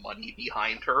sack of money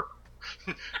behind her.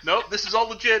 Nope, this is all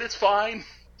legit. It's fine.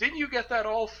 Didn't you get that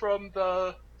all from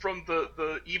the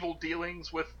evil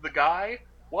dealings with the guy?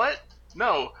 What?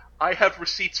 No, I have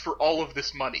receipts for all of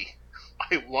this money.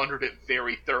 I laundered it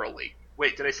very thoroughly.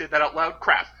 Wait, did I say that out loud?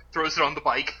 Crap. Throws it on the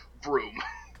bike. Vroom.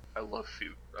 I love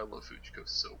Fujiko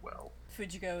so well.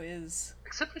 Fujiko is...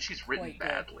 Except when she's written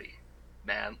badly.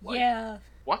 Man, like... Yeah.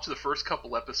 Watch the first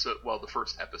couple episodes... Well, the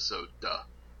first episode,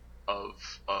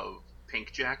 of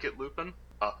Pink Jacket Lupin.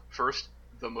 First,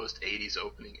 the most 80s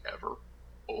opening ever.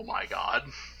 Oh my god.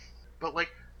 But, like,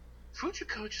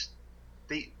 Fujiko just...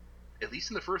 They... At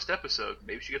least in the first episode,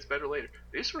 maybe she gets better later,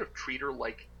 they just sort of treat her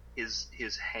like his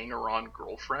hanger-on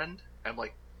girlfriend. I'm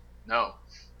like, no,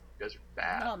 you guys are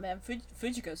bad. Oh man,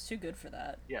 Fujiko's too good for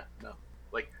that. Yeah, no.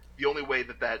 Like, the only way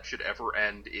that should ever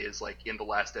end is, like, in the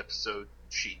last episode,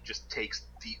 she just takes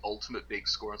the ultimate big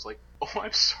score and is like, oh,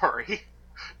 I'm sorry.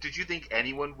 Did you think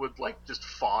anyone would, like, just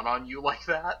fawn on you like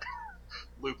that?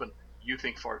 Lupin, you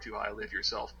think far too highly of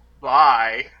yourself.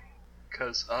 Bye!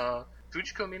 Because,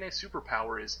 Fujiko Mine's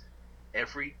superpower is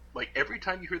every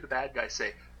time you hear the bad guy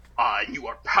say, you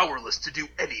are powerless to do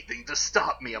anything to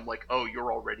stop me, I'm like, oh,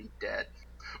 you're already dead.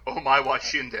 Oh my wa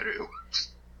shinderu. Just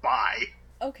bye.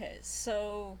 Okay,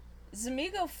 so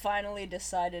Zamigo finally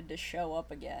decided to show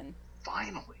up again.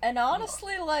 Finally. And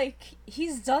honestly, like,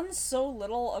 he's done so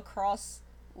little across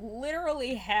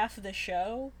literally half the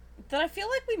show that I feel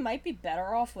like we might be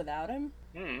better off without him.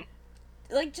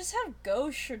 Like, just have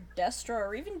Gauche or Destro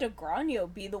or even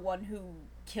DeGrano be the one who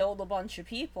killed a bunch of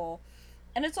people,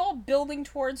 and it's all building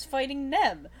towards fighting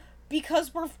them,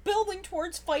 because we're building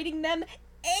towards fighting them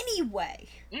anyway.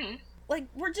 Like,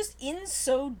 we're just in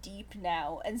so deep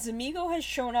now, and Zamigo has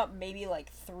shown up maybe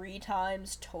like 3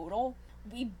 times total.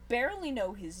 We barely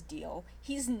know his deal.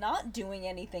 He's not doing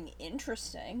anything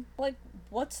interesting. Like,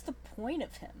 what's the point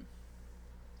of him?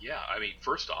 Yeah, I mean,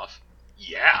 first off,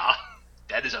 yeah,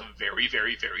 that is a very,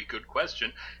 very, very good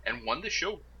question, and one the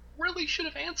show really should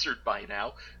have answered by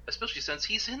now, especially since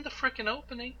he's in the frickin'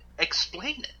 opening.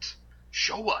 Explain it.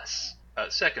 Show us.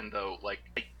 Second, though, like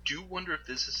I do wonder if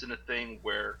this isn't a thing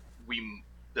where we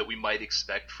might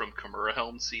expect from Kimura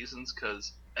Helm seasons,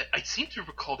 because I seem to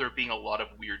recall there being a lot of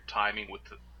weird timing with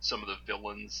some of the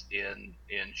villains in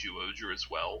Zyuohger as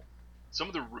well. Some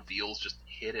of the reveals just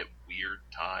hit at weird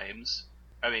times.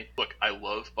 I mean, look, I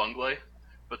love Bunglei,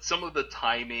 but some of the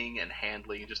timing and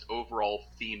handling and just overall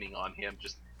theming on him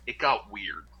just it got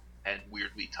weird and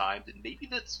weirdly timed, and maybe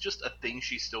that's just a thing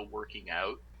she's still working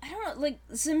out. I don't know, like,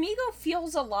 Zamigo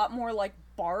feels a lot more like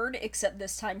Bard, except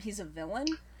this time he's a villain.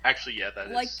 Actually, yeah,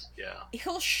 Like, yeah.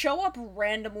 he'll show up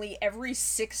randomly every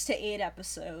 6 to 8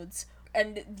 episodes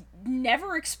and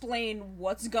never explain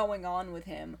what's going on with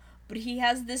him, but he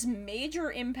has this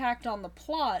major impact on the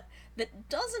plot that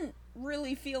doesn't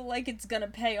really feel like it's gonna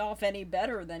pay off any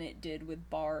better than it did with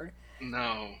Bard.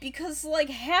 No. Because, like,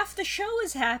 half the show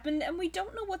has happened and we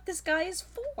don't know what this guy is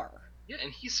for. Yeah,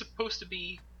 and he's supposed to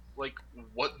be, like,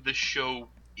 what the show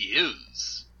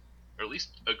is. Or at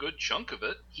least a good chunk of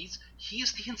it. He's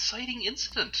the inciting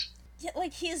incident. Yeah,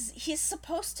 like, he's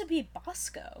supposed to be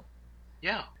Bosco.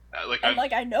 Yeah.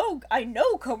 I know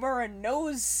Komura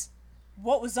knows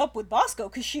what was up with Bosco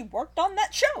because she worked on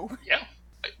that show. Yeah.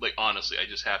 Honestly, I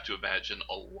just have to imagine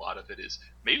a lot of it is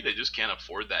maybe they just can't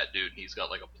afford that dude and he's got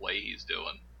like a play he's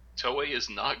doing. Toei is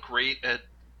not great at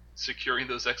securing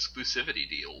those exclusivity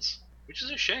deals, which is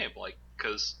a shame, like,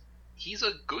 because he's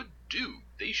a good dude.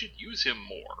 They should use him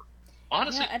more.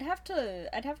 Honestly, yeah,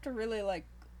 I'd have to really like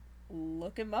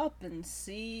look him up and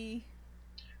see.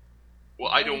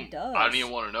 Well, I don't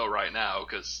even want to know right now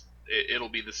because it'll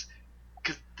be this.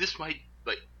 Because this might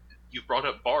like you brought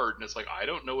up Bard and it's like I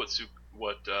don't know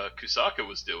what Kusaka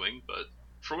was doing, but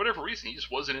for whatever reason he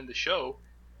just wasn't in the show.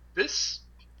 This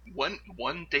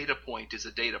one data point is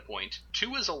a data point,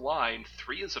 2 is a line,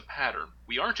 3 is a pattern.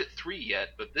 We aren't at 3 yet,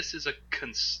 but this is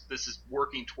this is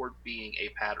working toward being a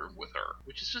pattern with her,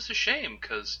 which is just a shame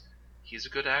because he's a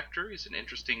good actor, he's an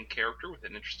interesting character with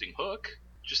an interesting hook.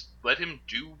 Just let him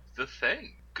do the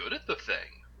thing. Good at the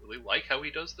thing. Really like how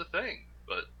he does the thing.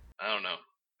 But I don't know.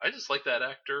 I just like that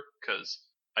actor because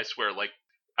I swear, like,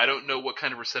 I don't know what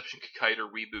kind of reception Kikaider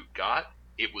reboot got.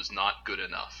 It was not good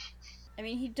enough. I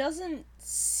mean, he doesn't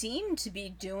seem to be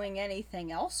doing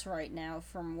anything else right now,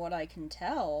 from what I can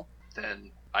tell.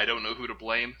 Then I don't know who to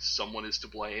blame. Someone is to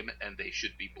blame, and they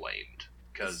should be blamed.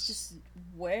 It's just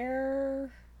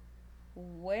where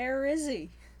is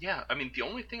he? Yeah, I mean, the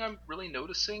only thing I'm really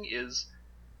noticing is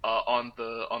on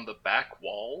the back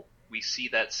wall we see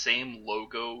that same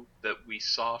logo that we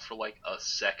saw for like a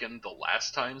second the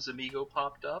last time Zamigo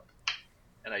popped up,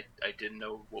 and I didn't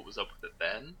know what was up with it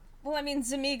then. Well, I mean,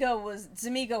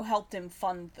 Zamigo helped him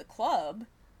fund the club.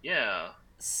 Yeah.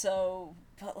 So,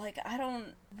 but like,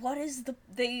 what is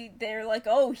they're like,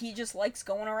 oh, he just likes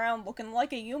going around looking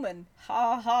like a human.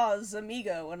 Ha ha,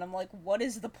 Zamigo. And I'm like, what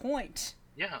is the point?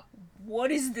 Yeah.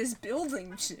 What is this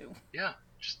building to? Yeah.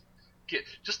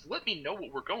 Just let me know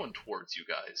what we're going towards, you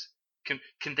guys.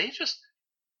 Can they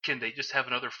just have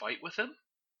another fight with him?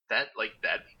 That'd be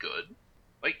good.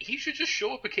 Like, he should just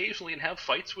show up occasionally and have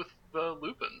fights with the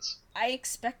Lupins. I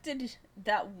expected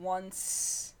that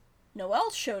once Noel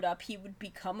showed up, he would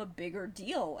become a bigger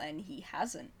deal, and he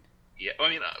hasn't. Yeah, I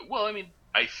mean,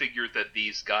 I figured that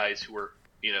these guys who are,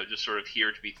 just sort of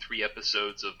here to be 3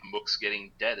 episodes of Mooks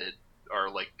getting deaded are,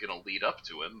 like, gonna lead up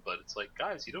to him, but it's like,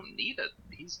 guys, you don't need it.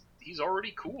 He's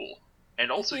already cool. And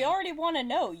also, we already want to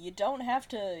know. You don't have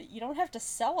to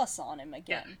sell us on him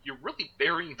again. Yeah, you're really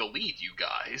burying the lead, you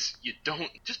guys. You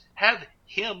don't just have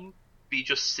him be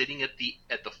just sitting at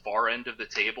the far end of the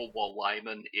table while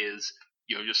Lyman is,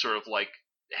 just sort of like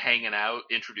hanging out,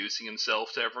 introducing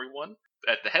himself to everyone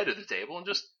at the head of the table, and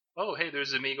just, oh, hey,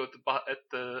 there's Amigo at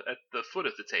the foot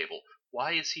of the table.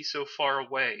 Why is he so far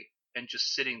away and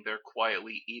just sitting there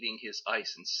quietly eating his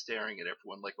ice and staring at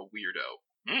everyone like a weirdo?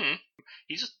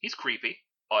 He's creepy,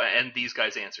 and these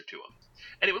guys answer to him.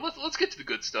 Anyway, let's get to the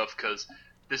good stuff, because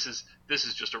this is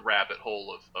just a rabbit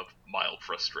hole of mild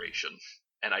frustration,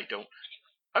 and I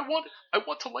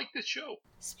want to like this show.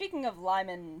 Speaking of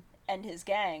Lyman and his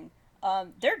gang,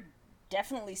 they're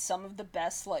definitely some of the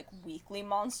best, like, weekly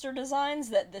monster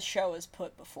designs that the show has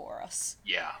put before us.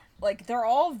 Yeah. Like, they're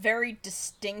all very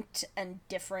distinct and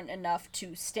different enough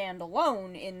to stand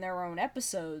alone in their own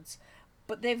episodes,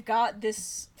 but they've got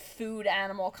this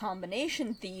food-animal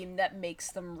combination theme that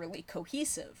makes them really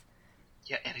cohesive.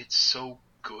 Yeah, and it's so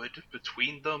good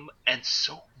between them, and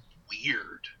so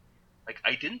weird. Like,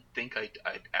 I didn't think I'd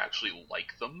actually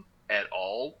like them at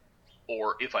all,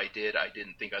 or if I did, I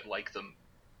didn't think I'd like them,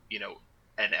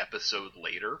 an episode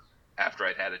later, after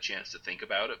I'd had a chance to think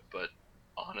about it, but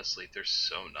honestly, they're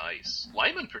so nice.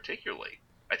 Lyman particularly.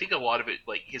 I think a lot of it,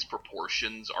 like, his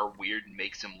proportions are weird and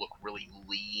makes him look really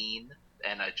lean,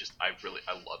 and I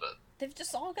love it. They've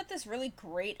just all got this really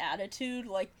great attitude.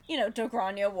 Like, you know,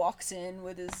 Dogrania walks in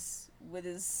with his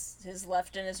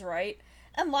left and his right,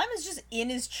 and Lime is just in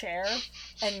his chair,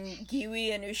 and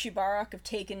Giwi and Ushibarak have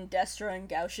taken Destra and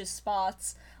Gauch's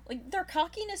spots. Like, their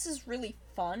cockiness is really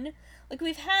fun. Like,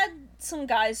 we've had some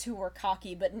guys who were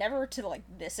cocky, but never to, like,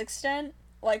 this extent.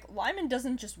 Like, Lyman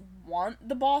doesn't just want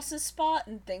the boss's spot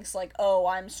and thinks, like, oh,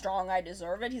 I'm strong, I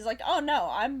deserve it. He's like, oh, no,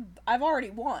 I've already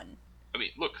won. I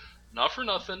mean, look, not for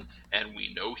nothing, and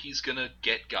we know he's gonna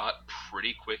get got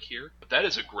pretty quick here, but that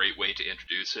is a great way to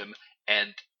introduce him,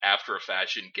 and after a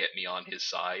fashion, get me on his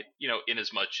side. You know, in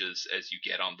as much as you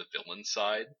get on the villain's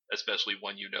side, especially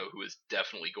one you know who is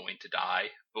definitely going to die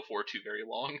before too very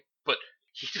long. But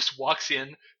he just walks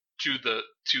in to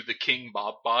the king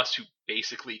mob boss, who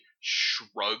basically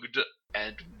shrugged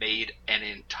and made an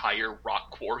entire rock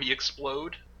quarry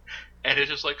explode, and it's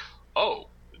just like, oh,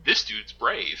 this dude's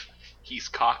brave. He's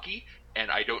cocky, and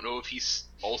I don't know if he's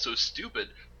also stupid,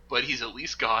 but he's at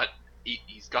least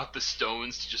he's got the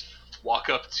stones to just walk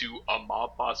up to a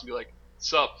mob boss and be like,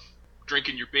 "Sup,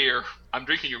 drinking your beer? I'm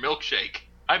drinking your milkshake.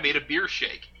 I made a beer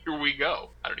shake. Here we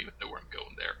go." I don't even know where I'm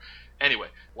going there. Anyway,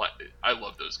 I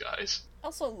love those guys. I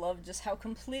also love just how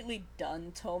completely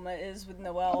done Toma is with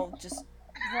Noelle, just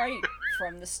right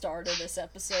from the start of this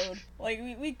episode. Like,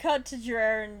 we cut to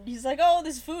Gerard, and he's like, oh,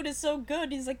 this food is so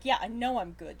good. He's like, yeah, I know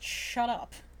I'm good. Shut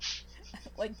up.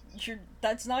 Like,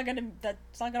 that's not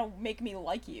gonna make me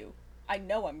like you. I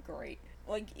know I'm great.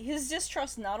 Like, his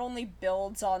distrust not only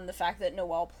builds on the fact that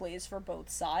Noelle plays for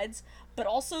both sides, but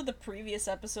also the previous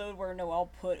episode where Noelle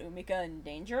put Umika in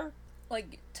danger.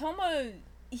 Like, Toma,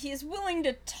 he's willing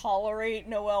to tolerate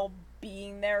Noelle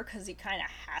being there because he kind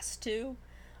of has to,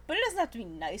 but he doesn't have to be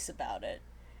nice about it.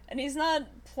 And he's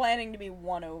not planning to be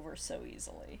won over so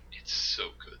easily. It's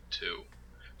so good, too.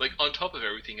 Like, on top of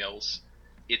everything else,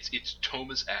 it's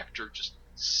Toma's actor just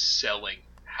selling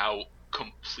how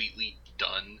completely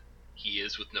done he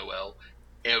is with Noelle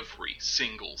every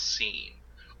single scene.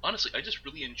 Honestly, I just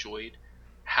really enjoyed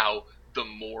how the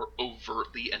more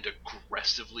overtly and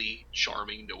aggressively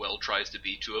charming Noelle tries to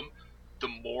be to him, the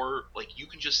more, like, you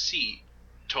can just see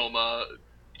Toma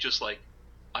just like,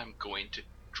 I'm going to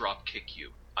drop kick you.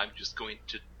 I'm just going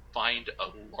to find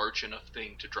a large enough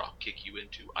thing to drop kick you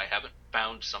into. I haven't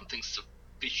found something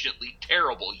sufficiently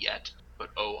terrible yet, but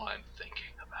oh, I'm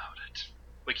thinking about it.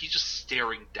 Like, he's just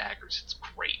staring daggers. It's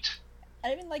great.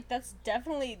 I mean, like, that's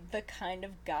definitely the kind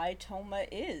of guy Toma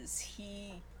is.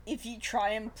 If you try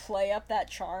and play up that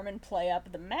charm and play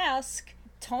up the mask,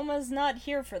 Toma's not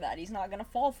here for that. He's not gonna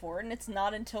fall for it, and it's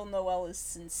not until Noelle is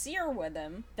sincere with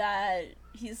him that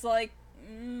he's like,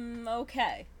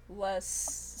 okay, let's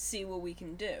see what we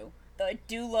can do. Though I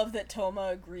do love that Toma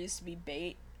agrees to be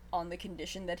bait on the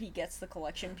condition that he gets the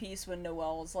collection piece when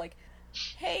Noelle is like,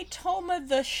 hey, Toma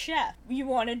the chef, you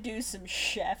want to do some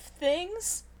chef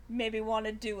things? Maybe want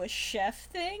to do a chef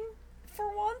thing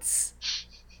for once?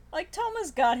 Like,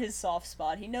 Toma's got his soft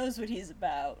spot. He knows what he's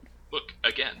about. Look,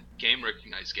 again, game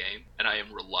recognized game, and I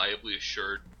am reliably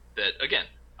assured that, again,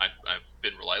 I've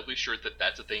been reliably assured that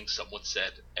that's a thing someone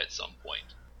said at some point.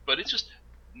 But it's just,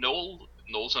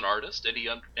 Noel's an artist, and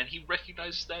he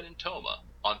recognizes that in Toma.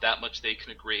 On that much they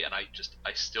can agree, and I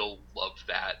still love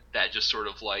that. That just sort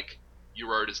of like,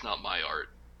 your art is not my art,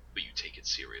 but you take it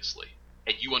seriously.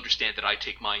 And you understand that I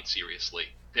take mine seriously.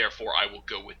 Therefore, I will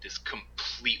go with this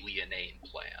completely inane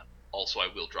plan. Also, I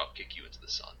will drop kick you into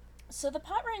the sun. So the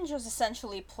Pot Rangers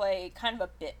essentially play kind of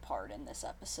a bit part in this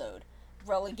episode,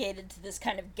 relegated to this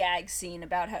kind of gag scene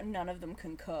about how none of them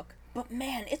can cook. But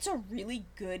man, it's a really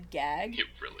good gag. It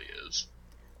really is.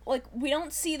 Like, we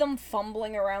don't see them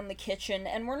fumbling around the kitchen,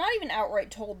 and we're not even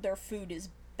outright told their food is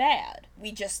bad.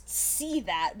 We just see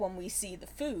that when we see the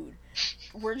food.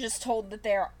 We're just told that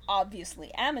they're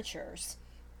obviously amateurs.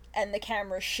 And the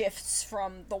camera shifts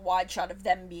from the wide shot of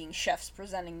them being chefs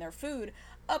presenting their food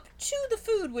up to the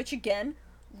food, which again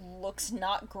looks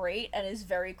not great and is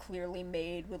very clearly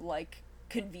made with, like,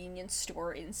 convenience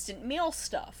store instant meal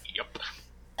stuff. Yep.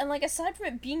 And, like, aside from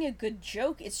it being a good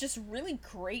joke, it's just really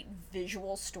great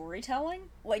visual storytelling.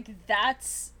 Like,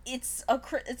 it's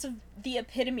the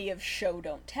epitome of show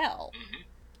don't tell. Mm-hmm.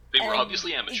 They were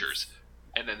obviously amateurs,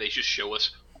 and then they just show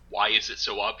us why is it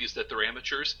so obvious that they're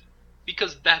amateurs?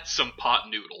 Because that's some pot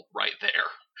noodle right there.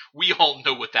 We all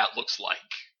know what that looks like.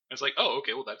 It's like, oh,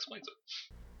 okay, well, that explains it.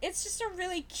 It's just a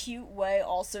really cute way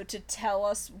also to tell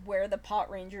us where the Pot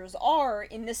Rangers are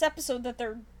in this episode that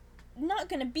they're not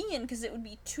gonna be in because it would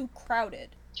be too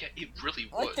crowded. Yeah, it really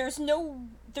would. Like, there's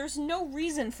no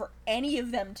reason for any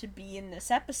of them to be in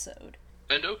this episode.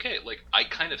 And okay, like, I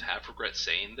kind of half regret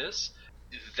saying this.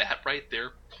 That right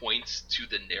there points to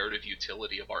the narrative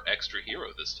utility of our extra hero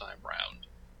this time round.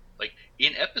 Like,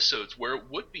 in episodes where it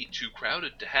would be too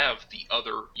crowded to have the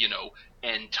other,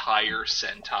 entire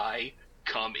Sentai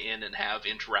come in and have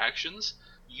interactions,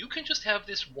 you can just have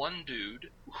this one dude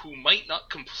who might not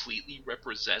completely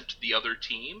represent the other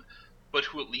team, but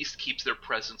who at least keeps their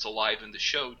presence alive in the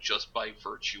show just by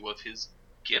virtue of his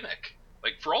gimmick.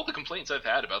 Like, for all the complaints I've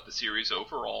had about the series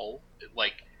overall,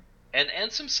 like,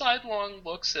 and some sidelong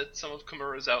looks at some of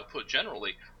Kimura's output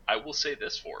generally, I will say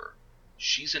this for her.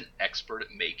 She's an expert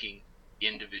at making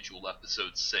individual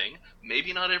episodes sing.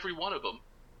 Maybe not every one of them,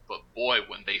 but boy,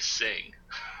 when they sing,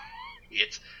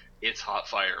 it's hot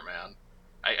fire, man.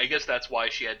 I guess that's why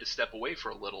she had to step away for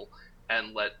a little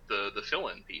and let the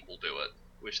fill-in people do it.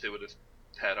 Wish they would have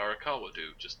had Arakawa do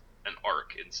just an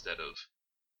arc instead of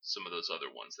some of those other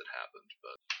ones that happened,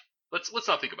 but let's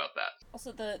not think about that.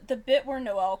 Also, the bit where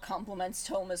Noelle compliments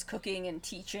Toma's cooking and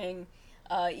teaching,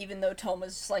 even though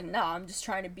Toma's just like, nah, I'm just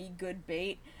trying to be good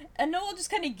bait, and Noelle just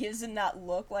kind of gives him that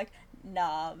look like,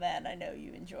 nah, man, I know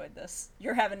you enjoyed this.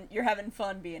 You're having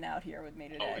fun being out here with me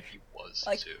today. Oh, he was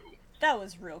like, too. That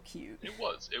was real cute. It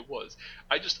was.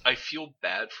 I feel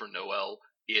bad for Noelle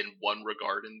in one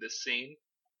regard in this scene,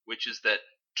 which is that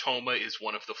Toma is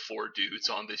one of the 4 dudes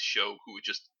on this show who would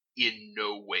just in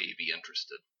no way be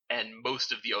interested. And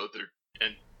most of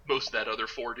that other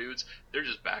 4 dudes, they're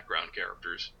just background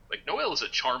characters. Like, Noelle is a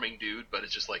charming dude, but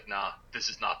it's just like, nah, this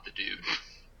is not the dude.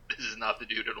 This is not the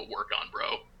dude it'll work on,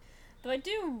 bro. Though I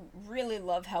do really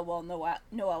love how well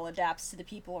Noelle adapts to the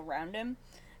people around him.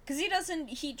 Because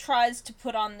he tries to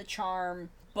put on the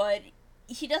charm, but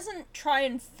he doesn't try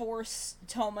and force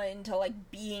Toma into,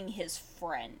 like, being his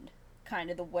friend,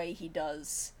 kind of the way he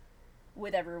does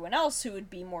with everyone else who would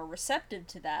be more receptive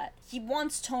to that. He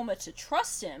wants Toma to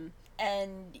trust him,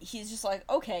 and he's just like,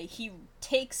 okay, he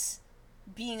takes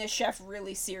being a chef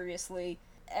really seriously,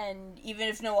 and even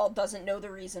if Noelle doesn't know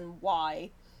the reason why.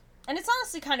 And it's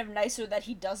honestly kind of nicer that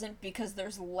he doesn't, because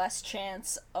there's less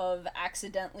chance of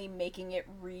accidentally making it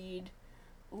read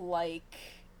like,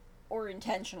 or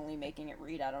intentionally making it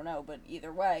read, I don't know, but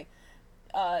either way,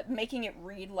 making it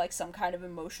read like some kind of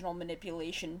emotional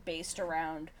manipulation based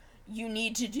around, you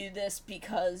need to do this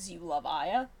because you love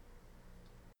Aya.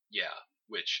 Yeah,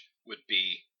 which would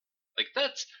be, like,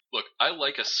 look, I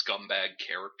like a scumbag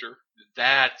character.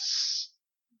 That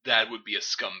would be a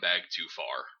scumbag too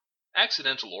far.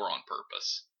 Accidental or on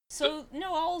purpose. So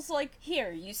Noelle's like,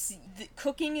 here, you see,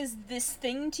 cooking is this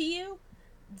thing to you?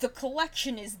 The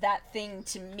collection is that thing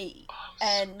to me.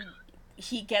 And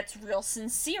he gets real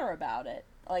sincere about it.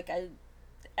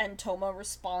 And Toma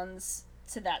responds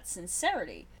to that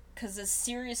sincerity. Because as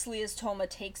seriously as Toma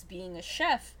takes being a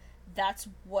chef, that's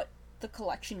what the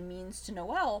collection means to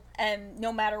Noelle. And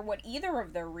no matter what either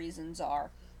of their reasons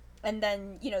are. And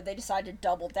then, they decide to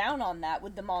double down on that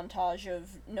with the montage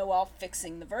of Noelle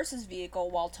fixing the Versus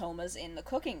vehicle while Toma's in the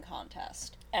cooking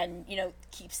contest. And,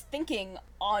 keeps thinking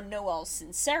on Noelle's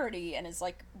sincerity and is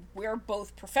like, we're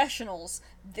both professionals,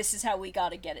 this is how we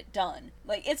gotta get it done.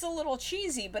 Like, it's a little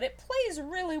cheesy, but it plays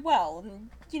really well. And,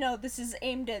 this is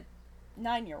aimed at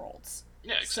 9-year-olds.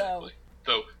 Yeah, exactly.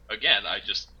 So, though, again, I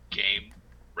just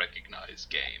recognize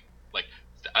game. Like,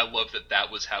 I love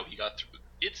that was how he got through.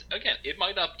 It's, again, it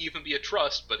might not even be a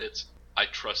trust, but it's, I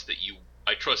trust that you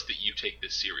take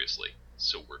this seriously,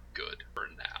 so we're good for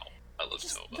now. I love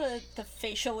just Toma. The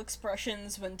facial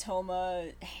expressions when Toma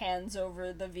hands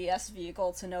over the VS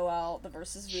vehicle to Noelle, the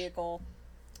Versus vehicle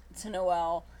to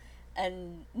Noelle,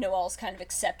 and Noelle's kind of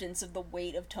acceptance of the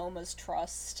weight of Toma's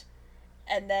trust.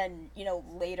 And then,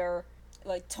 later,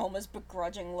 like, Toma's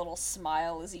begrudging little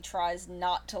smile as he tries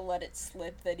not to let it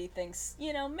slip that he thinks,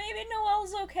 maybe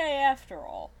Noelle's okay after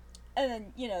all. And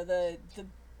then, the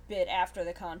bit after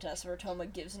the contest where Toma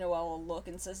gives Noelle a look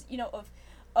and says,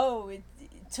 it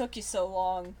took you so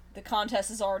long, the contest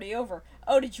is already over.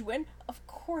 Oh, did you win? Of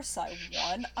course I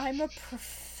won. I'm a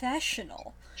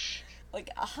professional. Like,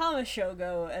 Hama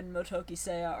Shogo and Motoki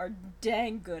Seiya are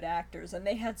dang good actors, and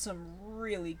they had some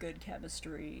really good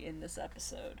chemistry in this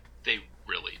episode. They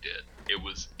really did. It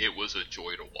was a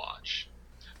joy to watch.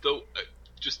 Though,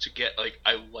 just to get,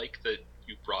 I like that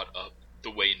you brought up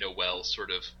the way Noelle sort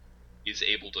of is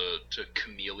able to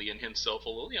chameleon himself a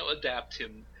little, adapt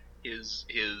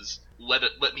his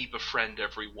let me befriend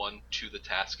everyone to the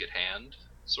task at hand,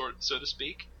 so to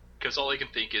speak. Because all I can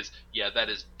think is, yeah, that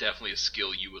is definitely a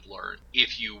skill you would learn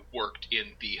if you worked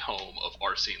in the home of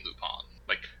Arsène Lupin.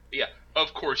 Like, Yeah,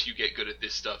 of course you get good at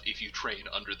this stuff if you train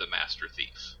under the Master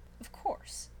Thief. Of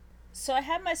course. So I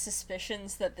had my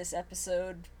suspicions that this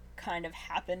episode kind of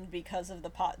happened because of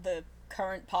the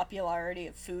current popularity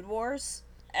of Food Wars.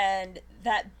 And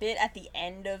that bit at the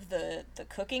end of the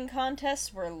cooking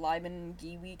contest where Lyman and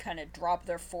Giwi kind of drop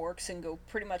their forks and go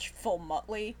pretty much full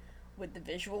Muttley with the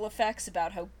visual effects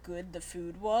about how good the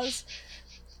food was,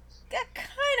 that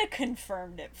kind of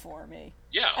confirmed it for me.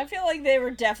 Yeah. I feel like they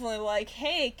were definitely like,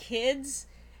 hey kids,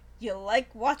 you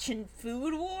like watching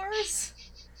Food Wars?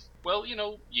 Well, you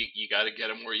got to get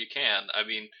them where you can. I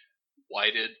mean,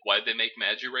 why'd they make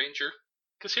Magiranger?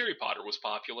 Because Harry Potter was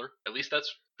popular. At least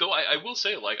that's though. I will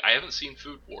say, like, I haven't seen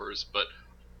Food Wars, but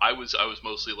I was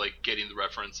mostly like getting the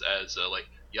reference as like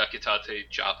Yakitate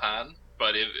Japan,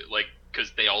 but like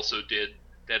because they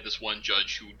had this one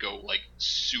judge who would go like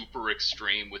super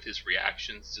extreme with his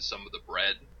reactions to some of the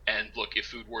bread. And look, if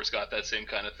Food Wars got that same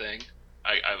kind of thing,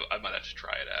 I might have to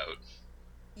try it out.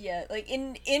 Yeah, like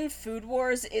in Food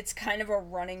Wars, it's kind of a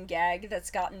running gag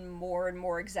that's gotten more and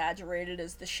more exaggerated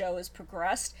as the show has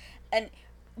progressed. And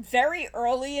very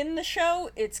early in the show,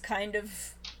 it's kind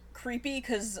of creepy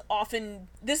because often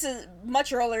this is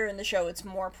much earlier in the show, it's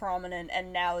more prominent,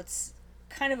 and now it's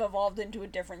kind of evolved into a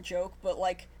different joke, but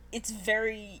like it's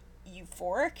very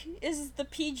euphoric is the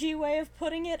PG way of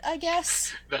putting it, I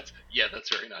guess. That's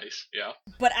very nice. Yeah.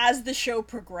 But as the show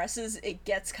progresses, it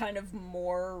gets kind of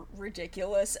more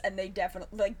ridiculous, and they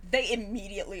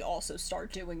immediately also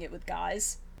start doing it with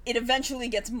guys. It eventually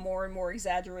gets more and more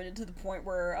exaggerated to the point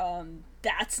where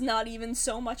that's not even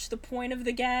so much the point of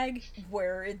the gag,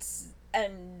 where it's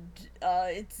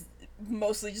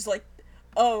mostly just like,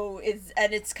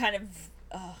 it's kind of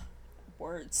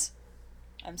words.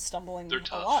 I'm stumbling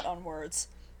a lot on words.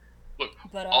 Look,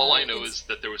 but all I know is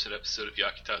that there was an episode of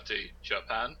Yakitate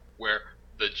Japan where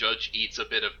the judge eats a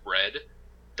bit of bread,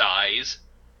 dies,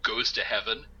 goes to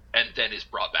heaven, and then is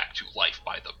brought back to life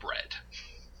by the bread.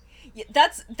 Yeah,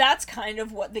 that's kind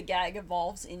of what the gag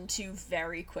evolves into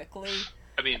very quickly.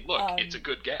 I mean, look, it's a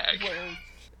good gag. Where,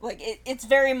 like, it's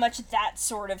very much that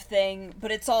sort of thing,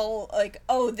 but it's all like,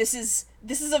 oh, this is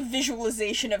a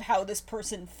visualization of how this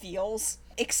person feels,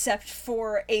 except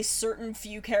for a certain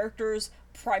few characters,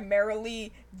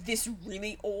 primarily this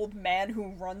really old man who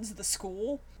runs the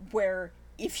school, where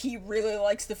if he really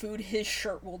likes the food, his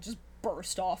shirt will just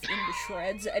burst off into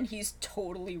shreds, and he's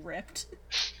totally ripped.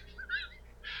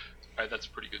 Alright, that's a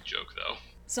pretty good joke, though.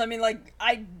 So, I mean, like,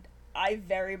 I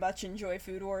very much enjoy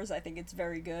Food Wars. I think it's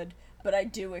very good. But I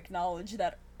do acknowledge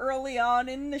that early on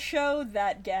in the show,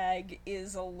 that gag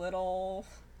is a little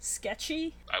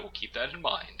sketchy. I will keep that in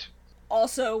mind.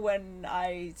 Also, when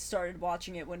I started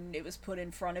watching it, when it was put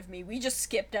in front of me, we just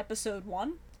skipped episode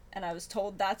 1, and I was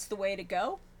told that's the way to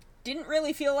go. Didn't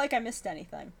really feel like I missed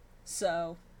anything.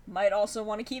 So, might also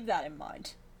want to keep that in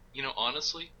mind.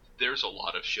 Honestly, there's a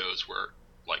lot of shows where,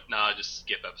 like, nah, just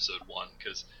skip episode 1,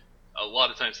 because a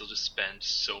lot of times they'll just spend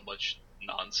so much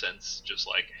nonsense, just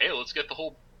like, hey, let's get the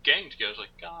whole gang together. It's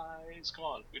like, guys, come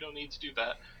on, we don't need to do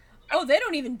that. Oh, they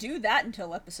don't even do that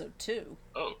until episode 2.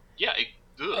 Oh, yeah,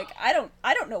 like, I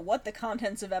don't know what the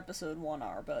contents of episode 1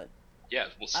 are, but yeah,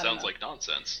 well, sounds like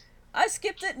nonsense. I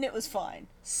skipped it and it was fine,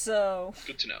 so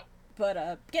good to know.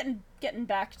 But getting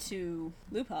back to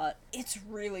Lupot, it's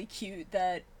really cute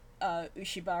that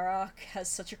Ushibarak has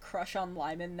such a crush on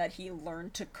Lyman that he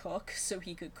learned to cook so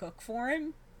he could cook for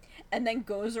him, and then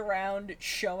goes around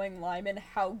showing Lyman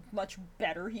how much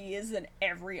better he is than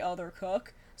every other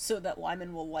cook so that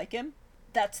Lyman will like him.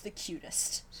 That's the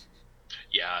cutest.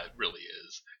 Yeah, it really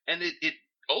is. And it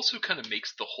also kind of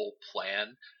makes the whole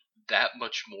plan that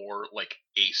much more like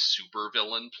a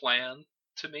supervillain plan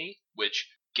to me, which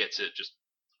gets it just,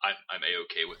 I'm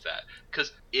A-okay with that.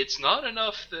 Because it's not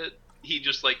enough that he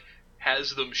just, like,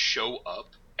 has them show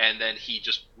up and then he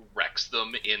just wrecks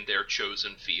them in their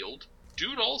chosen field.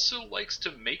 Dude also likes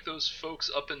to make those folks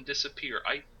up and disappear.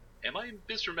 Am I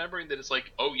misremembering that it's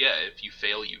like, oh yeah, if you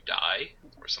fail, you die?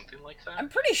 Or something like that? I'm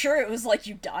pretty sure it was like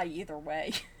you die either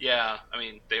way. Yeah, I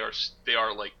mean, they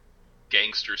are like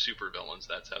gangster supervillains,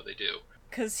 that's how they do.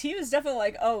 Because he was definitely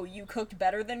like, oh, you cooked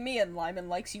better than me and Lyman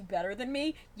likes you better than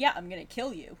me? Yeah, I'm gonna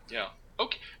kill you. Yeah.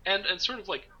 Okay, and sort of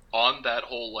like, on that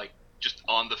whole, like, just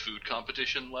on the food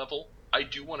competition level, I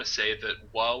do want to say that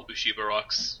while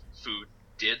Ushibarak's food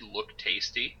did look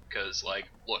tasty, because, like,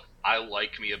 look, I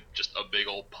like me just a big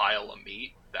old pile of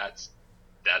meat. That's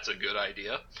a good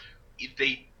idea.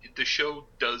 The show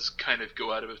does kind of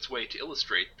go out of its way to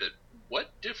illustrate that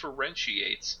what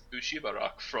differentiates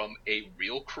Ushibarak from a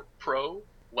real pro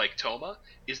like Toma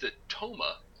is that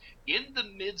Toma, in the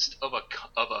midst of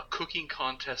a cooking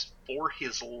contest for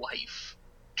his life,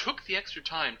 took the extra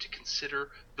time to consider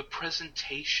the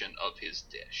presentation of his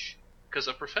dish. Because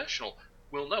a professional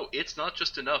will know it's not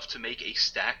just enough to make a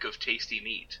stack of tasty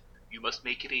meat. You must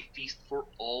make it a feast for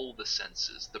all the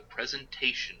senses. The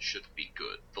presentation should be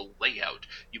good. The layout.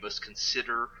 You must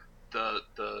consider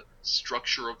the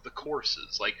structure of the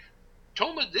courses. Like,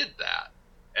 Toma did that.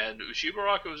 And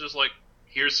Ushibaraka was just like,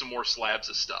 here's some more slabs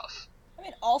of stuff. I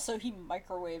mean, also, he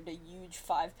microwaved a huge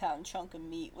 5-pound chunk of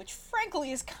meat, which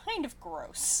frankly is kind of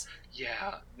gross.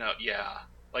 Yeah, no, yeah.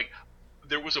 Like,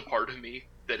 there was a part of me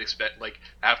that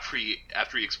after he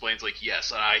explains, like,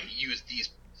 yes, I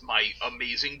used my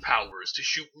amazing powers to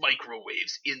shoot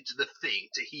microwaves into the thing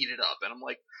to heat it up, and I'm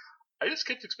like, I just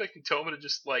kept expecting Toma to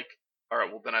just like, all right,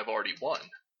 well then I've already won.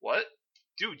 What?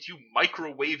 Dude, you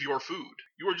microwave your food.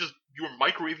 You are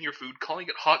microwaving your food, calling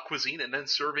it hot cuisine, and then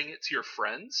serving it to your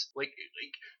friends.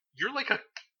 You're like a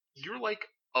you're like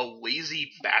a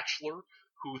lazy bachelor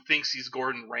who thinks he's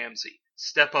Gordon Ramsay.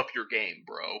 Step up your game,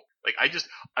 bro. Like,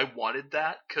 I wanted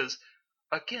that because,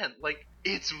 again, like,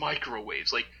 it's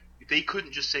microwaves. Like, they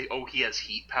couldn't just say, oh, he has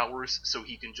heat powers, so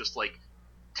he can just like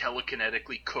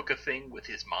telekinetically cook a thing with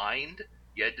his mind.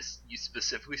 You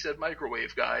specifically said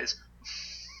microwave, guys.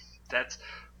 That's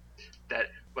that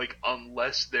like,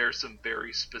 unless there's some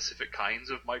very specific kinds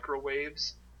of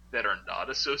microwaves that are not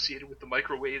associated with the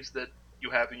microwaves that you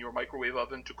have in your microwave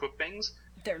oven to cook things.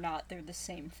 They're not. They're the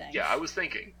same thing. Yeah, I was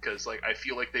thinking, because like, I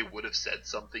feel like they would have said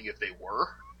something if they were.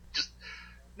 Just,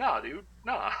 nah, dude,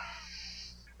 nah.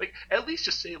 Like, at least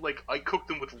just say, like, I cook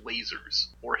them with lasers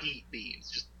or heat beams.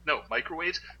 Just, no,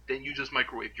 microwaves, then you just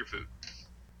microwave your food.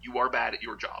 You are bad at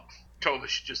your job. Toma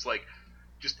should just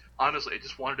honestly, I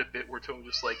just wanted a bit where Toma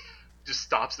just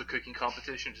stops the cooking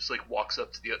competition, just like walks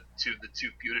up to the two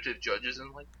putative judges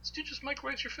and like, this dude just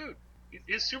microwaves your food.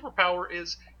 His superpower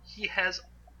is he has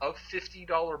a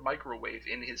 $50 microwave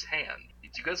in his hand. Do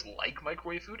you guys like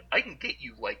microwave food? I can get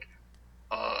you like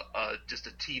just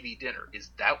a TV dinner. Is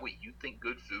that what you think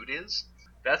good food is?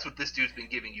 That's what this dude's been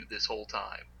giving you this whole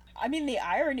time. I mean, the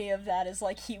irony of that is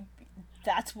like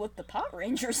that's what the Pot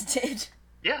Rangers did.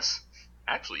 Yes,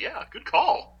 actually, yeah, good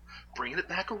call. Bringing it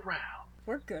back around.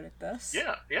 We're good at this.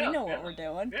 Yeah. We know what we're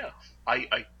doing. Yeah,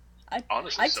 I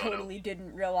honestly, I totally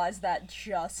didn't realize that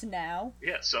just now.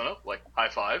 Yeah, Sono, like, high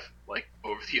five, like,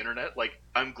 over the internet. Like,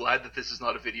 I'm glad that this is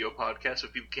not a video podcast, so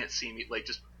people can't see me, like,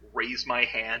 just raise my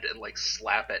hand and, like,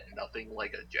 slap at nothing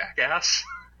like a jackass.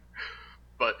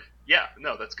 But, yeah,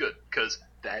 no, that's good, because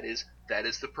that is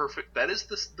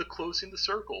the closing the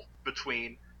circle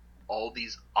between all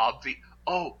these obvious...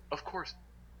 Oh, of course,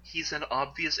 he's an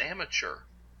obvious amateur,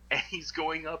 and he's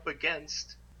going up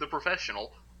against the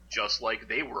professional, just like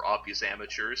they were obvious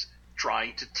amateurs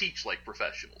trying to teach like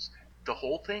professionals. The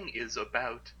whole thing is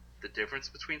about the difference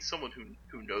between someone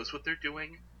who knows what they're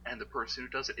doing and the person who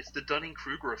does it. It's the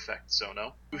Dunning-Kruger effect,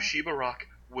 Sono. Ushibarak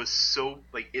was so,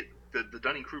 like, the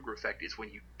Dunning-Kruger effect is when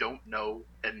you don't know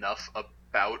enough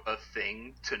about a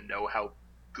thing to know how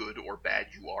good or bad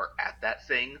you are at that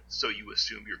thing, so you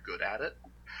assume you're good at it.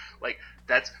 Like,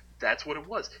 that's what it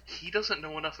was. He doesn't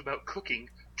know enough about cooking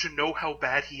to know how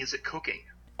bad he is at cooking.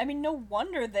 I mean, no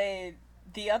wonder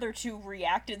the other two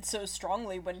reacted so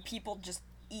strongly when people just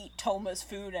eat Toma's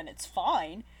food and it's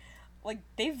fine. Like,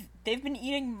 they've been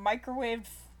eating microwaved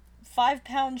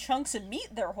 5-pound chunks of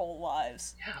meat their whole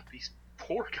lives. Yeah, these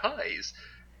poor guys.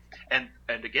 And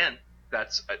again,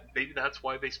 maybe that's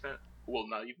why they spent, well,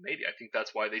 not even maybe, I think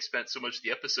that's why they spent so much of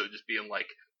the episode just being like,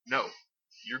 no,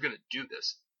 you're gonna do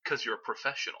this because you're a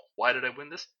professional. Why did I win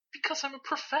this? Because I'm a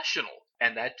professional.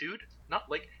 And that dude, not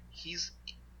like, he's,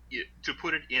 to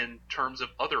put it in terms of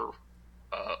other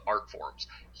art forms,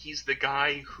 he's the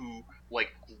guy who, like,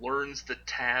 learns the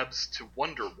tabs to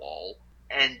Wonderwall,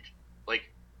 and, like,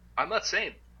 I'm not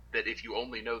saying that if you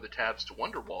only know the tabs to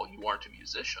Wonderwall, you aren't a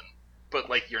musician, but,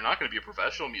 like, you're not going to be a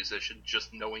professional musician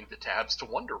just knowing the tabs to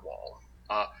Wonderwall.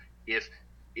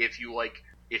 If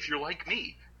you're like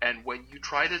me, and when you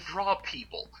try to draw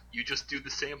people, you just do the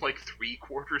same, like,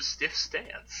 3/4 stiff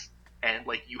stance, and,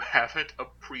 like, you haven't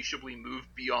appreciably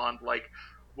moved beyond, like,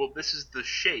 well, this is the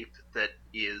shape that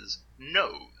is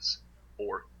nose,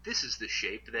 or this is the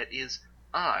shape that is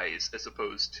eyes, as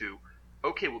opposed to,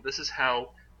 okay, well, this is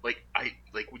how, like,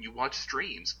 when you watch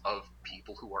streams of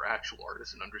people who are actual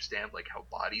artists and understand, like, how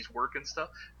bodies work and stuff,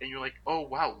 and you're like, oh,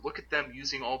 wow, look at them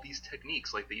using all these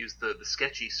techniques, like, they use the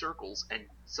sketchy circles, and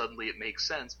suddenly it makes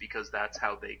sense, because that's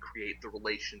how they create the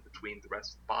relation between the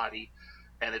rest of the body,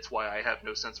 and it's why I have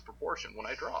no sense of proportion when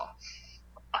I draw.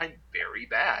 I'm very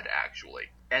bad, actually.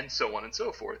 And so on and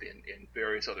so forth in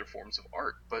various other forms of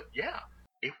art. But yeah,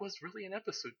 it was really an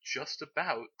episode just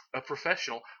about a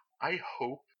professional. I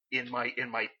hope in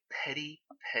my petty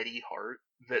heart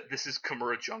that this is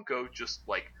Kimura Junko just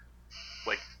like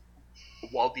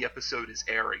while the episode is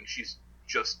airing, she's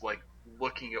just like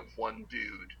looking at one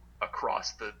dude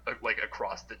across the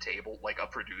table, like a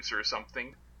producer or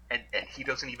something, and he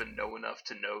doesn't even know enough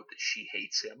to know that she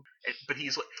hates him. But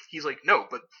he's like, no,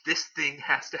 but this thing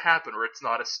has to happen or it's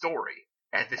not a story.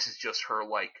 And this is just her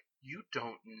like, you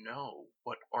don't know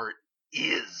what art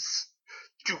is.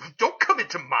 Dude, don't come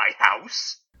into my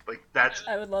house. Like, that's...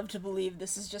 I would love to believe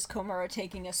this is just Komura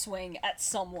taking a swing at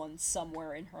someone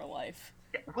somewhere in her life.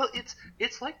 Yeah, well,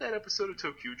 it's like that episode of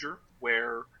ToQger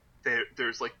where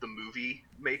there's like the movie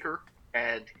maker,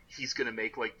 and he's gonna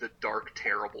make like the dark,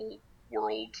 terrible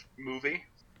world movie,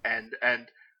 and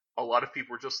a lot of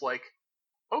people are just like,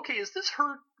 okay, is this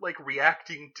her like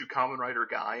reacting to Kamen Rider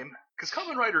Gaim? Because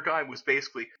Kamen Rider Gaim was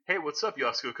basically, hey, what's up,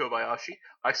 Yasuko Kobayashi?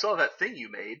 I saw that thing you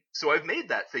made, so I've made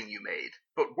that thing you made,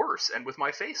 but worse, and with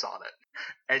my face on it.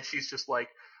 And she's just like,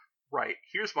 right,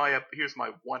 here's my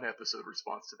one episode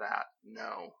response to that.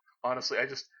 No. Honestly,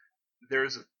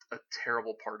 there's a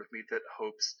terrible part of me that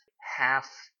hopes half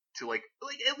to like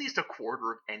at least a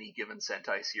quarter of any given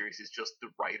Sentai series is just the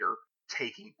writer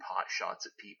taking pot shots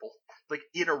at people. Like,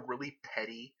 in a really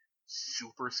petty,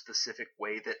 super specific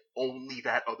way that only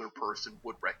that other person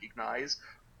would recognize.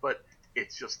 But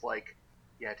it's just like,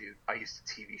 yeah, dude, I used a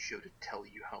TV show to tell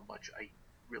you how much I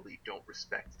really don't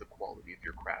respect the quality of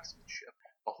your craftsmanship.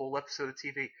 A whole episode of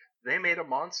TV. They made a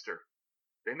monster.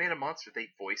 They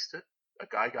voiced it. A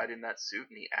guy got in that suit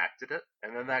and he acted it.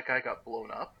 And then that guy got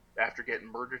blown up after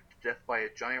getting murdered to death by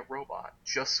a giant robot.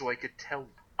 Just so I could tell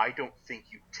you, I don't think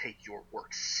you take your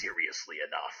work seriously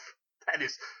enough. That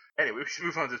is... Anyway, we should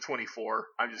move on to 24.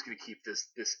 I'm just going to keep this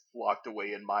locked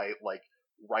away in my, like,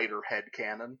 writer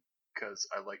headcanon. Because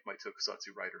I like my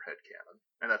Tokusatsu writer headcanon.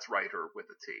 And that's writer with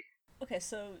a T. Okay,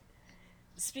 so...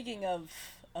 Speaking of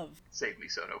save me,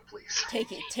 Sono, please.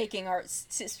 taking art.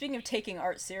 Speaking of taking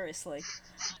art seriously,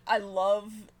 I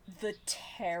love the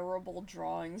terrible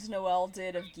drawings Noel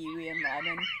did of Giwi and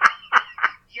Lemon.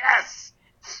 Yes.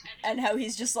 And how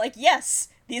he's just like, yes,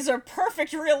 these are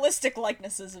perfect realistic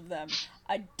likenesses of them.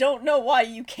 I don't know why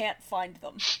you can't find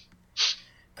them.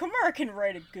 Komura can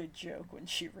write a good joke when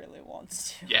she really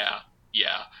wants to.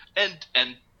 Yeah,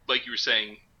 and like you were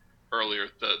saying earlier,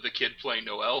 the kid playing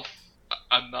Noel.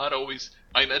 I'm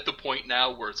at the point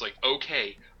now where it's like,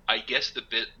 okay, I guess the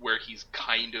bit where he's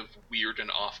kind of weird and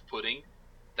off-putting,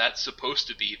 that's supposed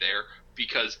to be there,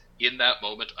 because in that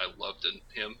moment I loved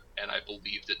him, and I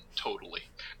believed it totally.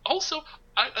 Also,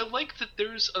 I like that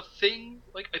there's a thing,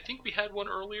 like, I think we had one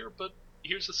earlier, but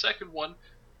here's a second one.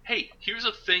 Hey, here's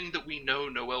a thing that we know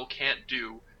Noel can't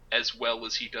do as well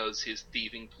as he does his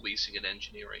thieving, policing, and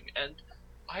engineering, and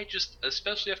I just,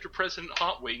 especially after President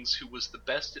Hot Wings, who was the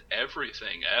best at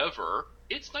everything ever,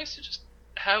 it's nice to just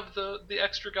have the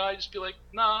extra guy just be like,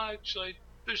 nah, actually,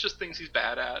 there's just things he's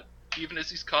bad at. Even as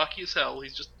he's cocky as hell,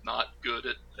 he's just not good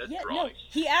at drawing. No,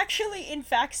 he actually, in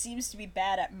fact, seems to be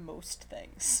bad at most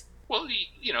things. Well,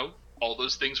 all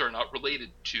those things are not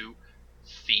related to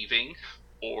thieving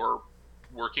or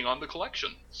working on the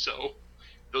collection, so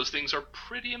those things are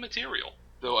pretty immaterial.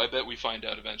 Though I bet we find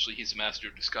out eventually he's a master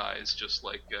of disguise, just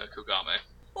like Kogame.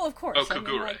 Well, of course. Oh,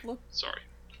 Kogure. Sorry.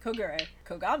 Kogure.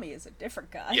 Kogami is a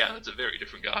different guy. Yeah, it's a very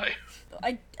different guy.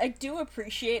 I do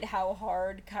appreciate how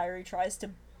hard Kairi tries to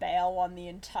bail on the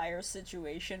entire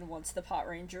situation once the Pot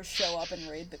Rangers show up and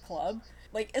raid the club.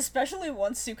 Like, especially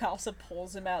once Tsukasa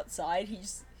pulls him outside,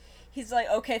 he's like,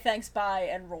 okay, thanks, bye,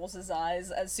 and rolls his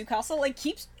eyes as Tsukasa, like,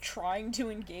 keeps trying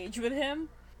to engage with him.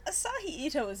 Asahi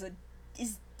Ito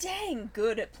is dang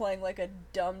good at playing, like, a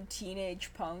dumb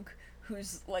teenage punk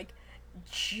who's, like,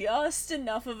 just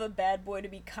enough of a bad boy to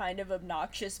be kind of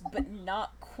obnoxious, but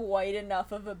not quite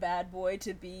enough of a bad boy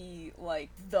to be, like,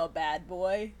 the bad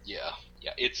boy. Yeah,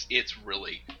 it's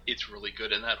really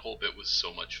good, and that whole bit was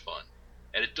so much fun.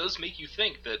 And it does make you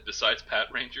think that besides Pat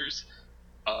Rangers,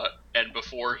 and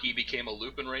before he became a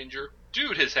Lupin Ranger,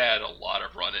 dude has had a lot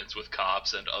of run-ins with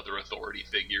cops and other authority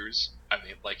figures. I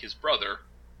mean, like his brother,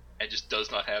 and just does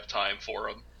not have time for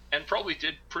him, and probably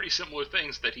did pretty similar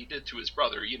things that he did to his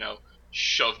brother,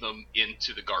 shove them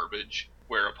into the garbage,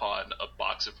 whereupon a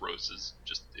box of roses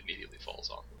just immediately falls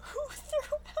on them. Who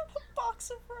threw out a box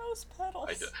of rose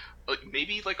petals?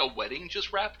 Maybe like a wedding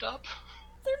just wrapped up?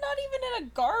 They're not even in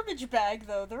a garbage bag,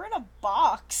 though. They're in a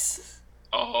box.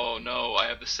 Oh no, I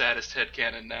have the saddest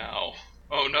headcanon now.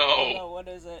 Oh no! Oh no, what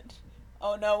is it?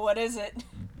 Oh no, what is it?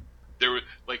 There were,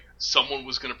 someone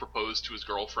was gonna propose to his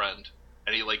girlfriend,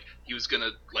 and he was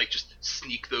gonna, just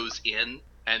sneak those in,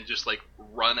 and just,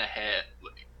 run ahead,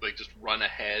 just run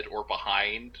ahead or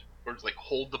behind or just, like,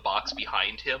 hold the box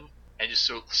behind him and just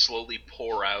so slowly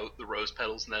pour out the rose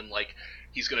petals, and then, like,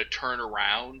 he's gonna turn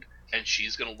around and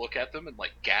she's gonna look at them and,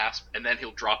 like, gasp, and then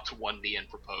he'll drop to one knee and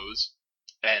propose.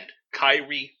 And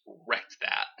Kairi wrecked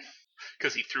that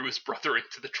because he threw his brother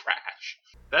into the trash.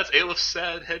 That's Aleph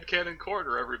Sad Headcanon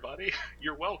Corner, everybody.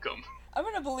 You're welcome. I'm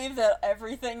gonna believe that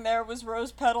everything there was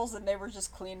rose petals and they were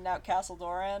just cleaning out Castle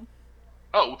Doran.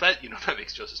 Oh, that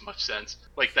makes just as much sense.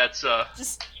 Like, that's,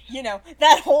 Just,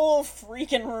 that whole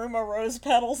freaking room of rose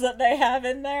petals that they have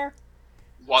in there.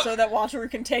 What? So that Wataru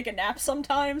can take a nap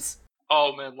sometimes.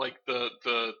 Oh, man, like,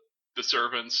 the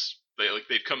servants,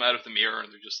 they've come out of the mirror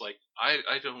and they're just like,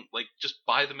 I don't, like, just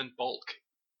buy them in bulk.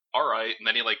 Alright, and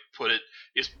then he, like,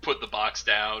 put the box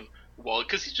down, well,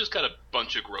 because he's just got a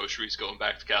bunch of groceries going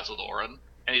back to Castle Doran,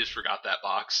 and he just forgot that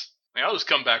box. Like, I'll just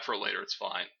come back for it later, it's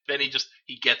fine. Then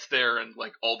he gets there, and,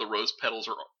 like, all the rose petals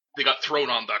they got thrown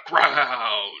on the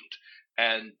ground,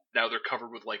 and now they're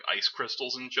covered with, like, ice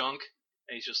crystals and junk,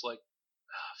 and he's just like,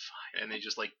 fine, and he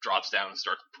just, like, drops down and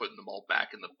starts putting them all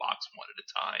back in the box one at a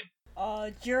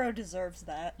time. Jiro deserves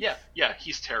that. Yeah,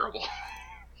 he's terrible.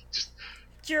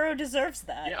 Jiro deserves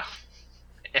that. Yeah.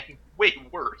 And way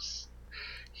worse,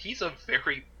 he's a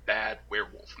very bad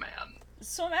werewolf man.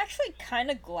 So I'm actually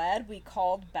kind of glad we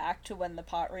called back to when the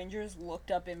Pot Rangers looked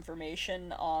up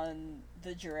information on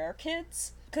the Jiraiya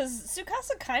kids. Because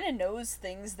Tsukasa kind of knows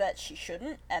things that she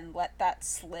shouldn't and let that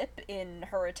slip in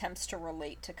her attempts to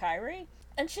relate to Kairi.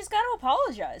 And she's got to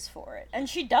apologize for it. And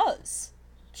she does.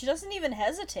 She doesn't even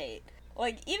hesitate.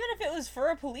 Like, even if it was for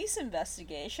a police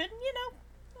investigation,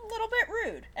 a little bit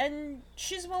rude. And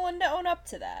she's willing to own up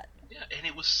to that. Yeah, and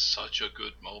it was such a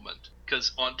good moment.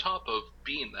 Because on top of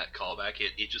being that callback,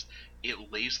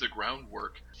 it lays the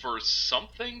groundwork for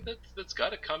something that's got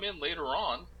to come in later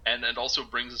on. And it also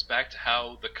brings us back to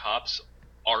how the cops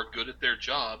are good at their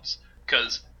jobs.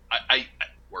 Because, I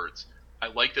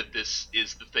like that this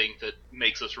is the thing that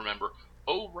makes us remember,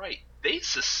 oh right, they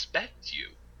suspect you.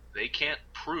 They can't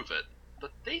prove it,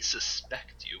 but they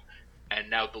suspect you. And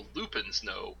now the Lupins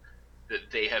know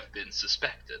that they have been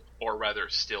suspected, or rather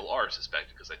still are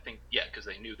suspected, because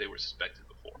they knew they were suspected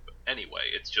before. But anyway,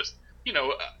 it's just,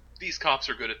 these cops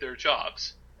are good at their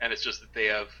jobs, and it's just that they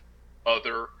have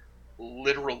other,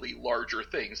 literally larger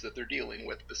things that they're dealing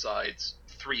with besides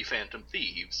 3 Phantom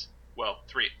Thieves. Well,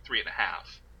 3.5,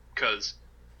 because,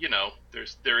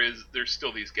 there's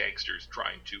still these gangsters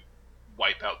trying to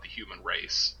wipe out the human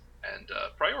race, and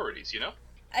priorities,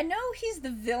 I know he's the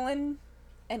villain,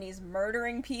 and he's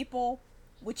murdering people,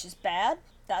 which is bad.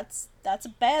 That's a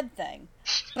bad thing.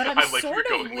 But I'm sort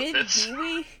of with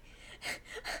Giwi.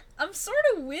 I'm sort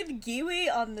of with Giwi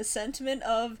on the sentiment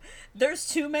of, there's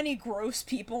too many gross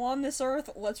people on this earth,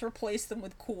 let's replace them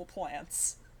with cool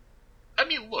plants. I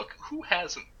mean, look, who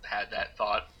hasn't had that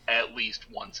thought at least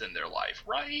once in their life,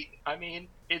 right? I mean,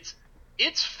 it's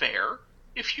fair.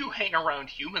 If you hang around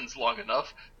humans long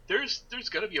enough, there's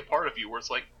gonna be a part of you where it's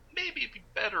like, maybe it'd be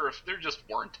better if there just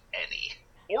weren't any.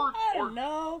 I don't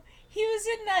know. He was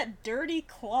in that dirty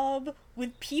club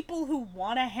with people who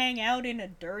want to hang out in a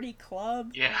dirty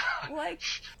club. Yeah. Like,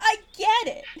 I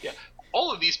get it. Yeah.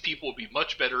 All of these people would be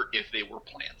much better if they were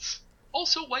plants.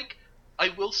 Also, like, I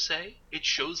will say, it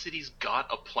shows that he's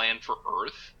got a plan for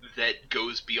Earth that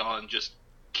goes beyond just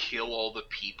kill all the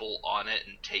people on it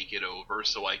and take it over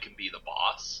so I can be the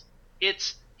boss.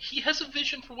 He has a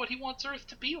vision for what he wants Earth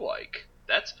to be like.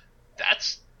 That's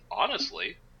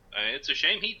honestly, it's a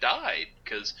shame he died,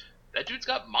 because that dude's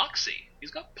got moxie.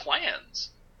 He's got plans.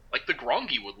 Like, the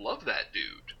Grongi would love that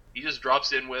dude. He just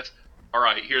drops in with,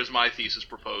 alright, here's my thesis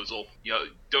proposal.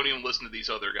 Don't even listen to these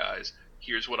other guys.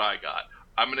 Here's what I got.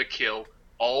 I'm gonna kill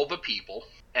all the people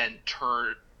and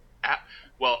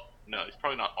no, it's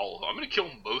probably not all of them. I'm gonna kill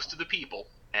most of the people,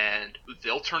 and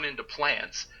they'll turn into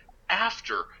plants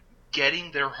after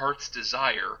getting their heart's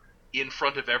desire in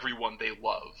front of everyone they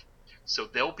love. So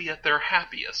they'll be at their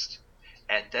happiest,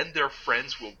 and then their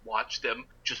friends will watch them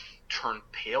just turn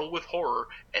pale with horror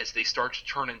as they start to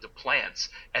turn into plants,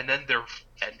 and then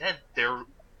their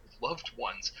loved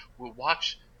ones will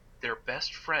watch their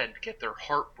best friend get their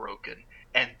heart broken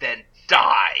and then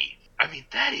die. I mean,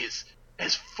 that is,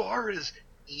 as far as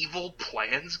evil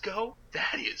plans go,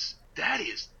 that is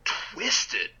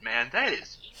twisted, man. That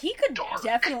is He could dark.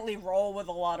 definitely roll with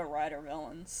a lot of Rider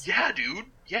villains. Yeah, dude.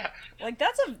 Yeah. Like,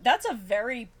 that's a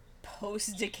very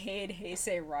post-Decade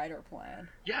Heisei Rider plan.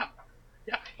 Yeah.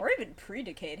 Yeah. Or even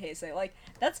pre-Decade Heisei. Like,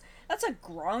 that's a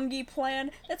Grongi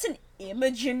plan. That's an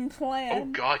Imogen plan. Oh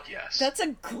god, yes. That's a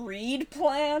Greed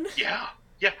plan. Yeah.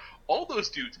 Yeah. All those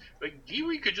dudes, like,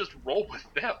 Giwi could just roll with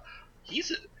them.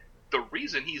 the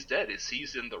reason he's dead is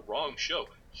he's in the wrong show.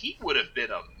 He would have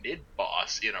been a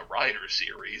mid-boss in a Rider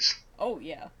series. Oh,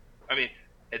 yeah. I mean,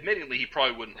 admittingly, he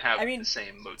probably wouldn't have the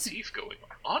same motif going on.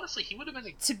 Honestly, he would have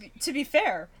been To be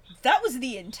fair, that was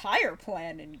the entire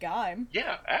plan in Gaim.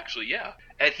 Yeah, actually, yeah.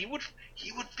 And he would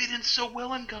fit in so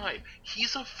well in Gaim.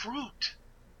 He's a fruit.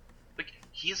 Like,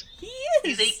 He is!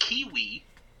 He's a kiwi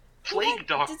plague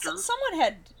doctor.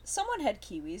 Someone had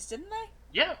kiwis, didn't they?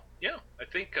 Yeah. I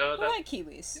think Who had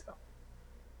kiwis? Yeah.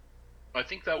 I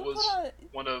think that was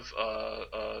one of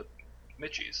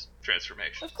Mitchie's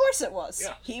transformations. Of course it was.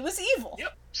 Yeah. He was evil.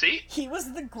 Yep. See? He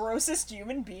was the grossest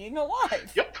human being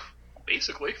alive. Yep.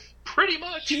 Basically. Pretty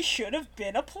much. He should have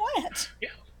been a plant. Yeah.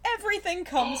 Everything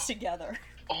comes together.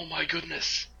 Oh my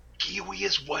goodness. Kiwi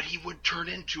is what he would turn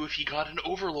into if he got an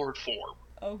Overlord form.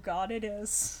 Oh god, it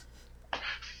is.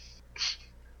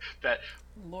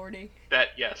 Lordy.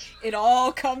 Yes. It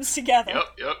all comes together.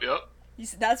 Yep.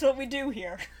 That's what we do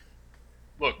here.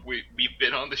 Look, we've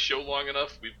been on the show long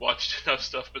enough. We've watched enough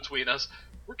stuff between us.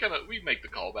 We make the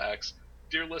callbacks.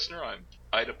 Dear listener,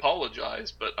 I'd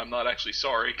apologize, but I'm not actually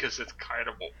sorry, because it's kind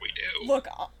of what we do. Look,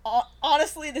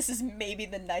 honestly, this is maybe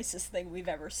the nicest thing we've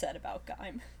ever said about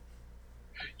Gaim.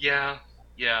 Yeah.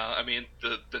 I mean,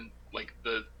 the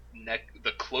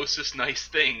closest nice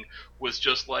thing was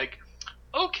just like,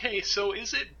 okay, so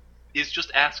is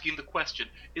just asking the question,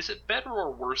 is it better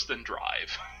or worse than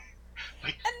Drive?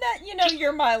 And that,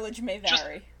 your mileage may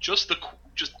vary. Just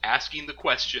asking the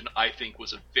question, I think,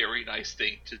 was a very nice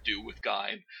thing to do with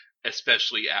Gaim,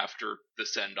 especially after the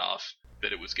send-off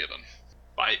that it was given.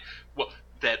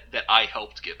 That I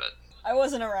helped give it. I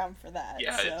wasn't around for that,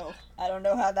 so I don't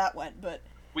know how that went, but...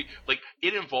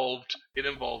 It involved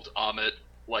Amit,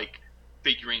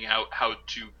 figuring out how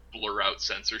to blur out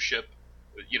censorship,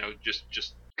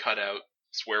 just cut out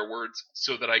swear words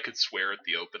so that I could swear at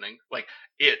the opening.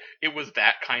 It was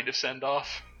that kind of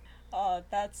send-off.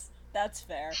 That's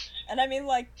fair. And I mean,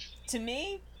 to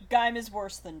me, Gaim is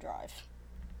worse than Drive.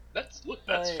 That's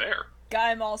fair.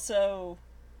 Gaim also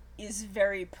is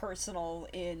very personal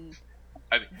in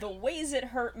the ways it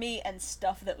hurt me and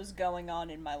stuff that was going on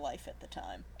in my life at the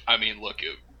time. I mean, look,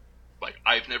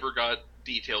 I've never got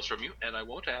details from you, and I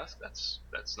won't ask. That's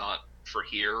not for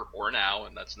here or now,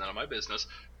 and that's none of my business.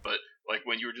 But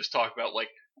when you were just talking about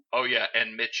oh yeah,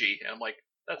 and Mitchie, and I'm like,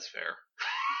 that's fair.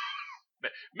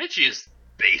 Mitchie is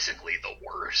basically the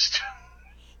worst.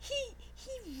 He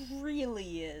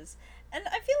really is. And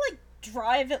I feel like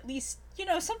Drive at least,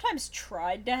 sometimes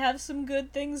tried to have some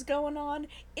good things going on.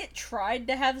 It tried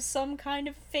to have some kind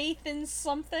of faith in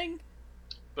something.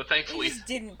 But thankfully... It just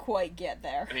didn't quite get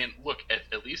there. I mean, look,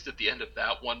 at least at the end of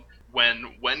that one,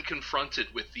 when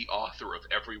confronted with the author of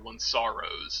Everyone's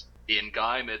Sorrows, in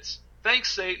Gaim it's,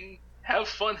 thanks Satan, have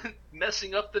fun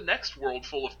messing up the next world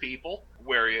full of people.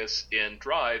 Whereas in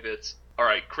Drive it's,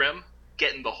 alright, Krim,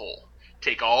 get in the hole.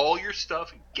 Take all your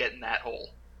stuff and get in that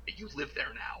hole. You live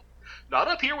there now. Not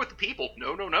up here with the people.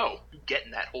 No. You get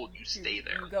in that hole and you stay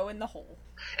there. You go in the hole.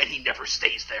 And he never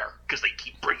stays there, because they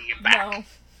keep bringing him back. No.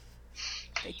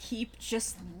 They keep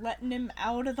just letting him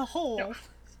out of the hole.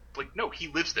 No, he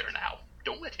lives there now.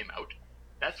 Don't let him out.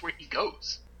 That's where he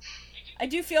goes. I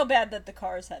do feel bad that the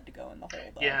cars had to go in the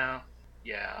hole, though.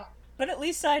 Yeah. But at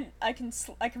least I can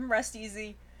rest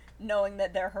easy knowing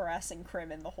that they're harassing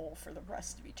Krim in the hole for the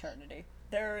rest of eternity.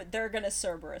 They're gonna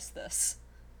Cerberus this.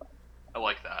 I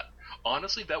like that.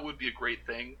 Honestly, that would be a great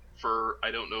thing for,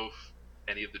 I don't know if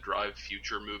any of the Drive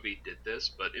Future movie did this,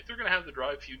 but if they're gonna have the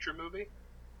Drive Future movie,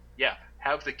 yeah,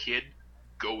 have the kid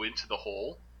go into the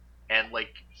hole and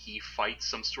he fights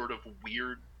some sort of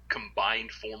weird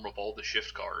combined form of all the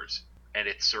shift cars, and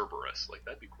it's Cerberus.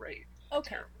 That'd be great.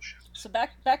 Okay. So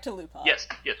back to Lupin. Yes.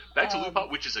 Back to Lupin,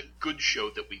 which is a good show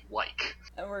that we like.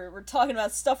 And we're talking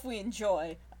about stuff we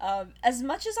enjoy. As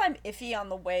much as I'm iffy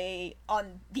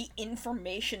on the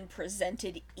information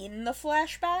presented in the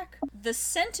flashback, the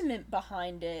sentiment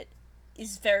behind it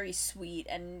is very sweet,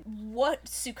 and what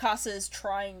Tsukasa is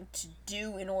trying to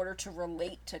do in order to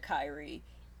relate to Kairi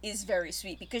is very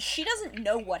sweet, because she doesn't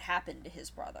know what happened to his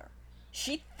brother.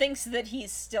 She thinks that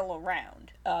he's still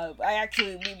around.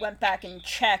 We went back and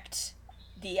checked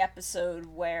the episode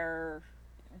where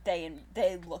they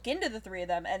look into the three of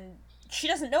them, and she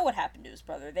doesn't know what happened to his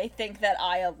brother. They think that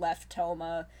Aya left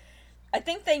Toma. I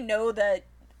think they know that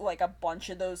a bunch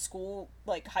of those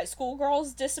high school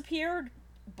girls disappeared,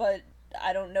 but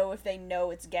I don't know if they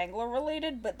know it's Gangler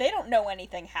related, but they don't know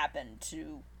anything happened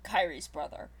to Kairi's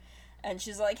brother. And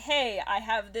she's like, hey, I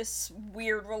have this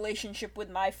weird relationship with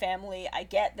my family. I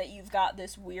get that you've got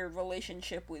this weird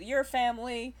relationship with your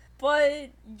family,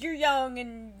 but you're young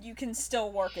and you can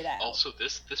still work it out. Also,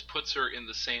 this puts her in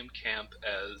the same camp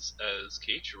as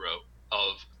Keiichiro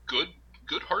of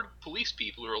good-hearted police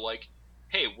people who are like,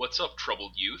 hey, what's up,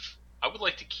 troubled youth? I would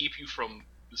like to keep you from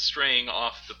straying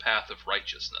off the path of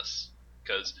righteousness.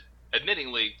 Because,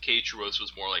 admittingly, Keiichiro's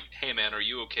was more like, hey man, are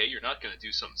you okay? You're not going to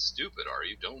do something stupid, are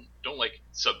you? Don't like,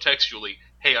 subtextually,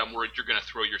 hey, I'm worried you're going to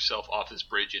throw yourself off this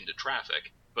bridge into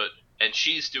traffic. And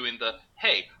she's doing the,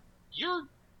 hey, you're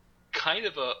kind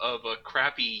of a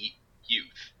crappy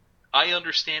youth. I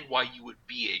understand why you would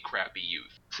be a crappy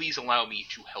youth. Please allow me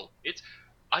to help. It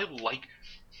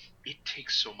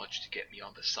takes so much to get me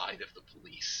on the side of the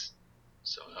police.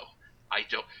 So no, I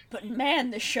don't. But man,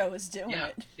 this show is doing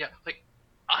it. Yeah.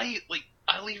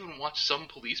 I'll even watch some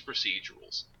police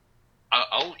procedurals.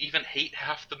 I'll even hate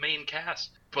half the main cast.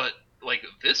 But like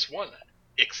this one,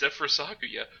 except for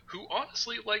Sakuya, who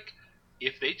honestly, like,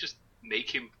 if they just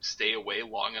make him stay away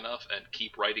long enough and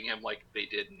keep writing him like they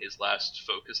did in his last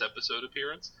Focus episode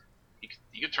appearance,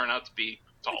 he could turn out to be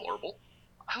tolerable.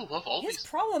 I love all His these.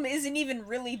 problem isn't even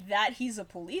really that he's a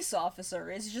police officer.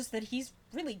 It's just that he's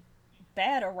really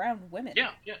bad around women. Yeah.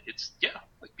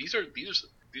 Like these are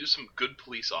some good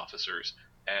police officers,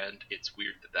 and it's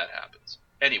weird that happens.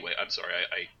 Anyway, I'm sorry,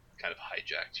 I kind of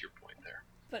hijacked your point there.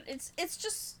 But it's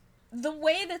just the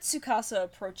way that Tsukasa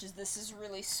approaches this is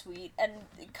really sweet, and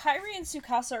Kairi and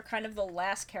Tsukasa are kind of the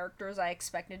last characters I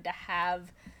expected to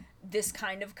have this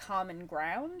kind of common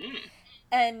ground.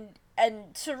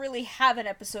 And to really have an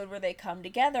episode where they come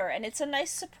together, and it's a nice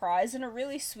surprise and a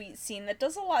really sweet scene that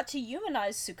does a lot to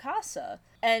humanize Tsukasa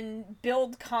and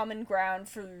build common ground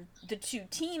for the two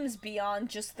teams beyond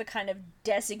just the kind of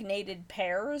designated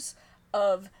pairs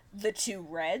of the two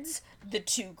Reds, the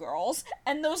two girls,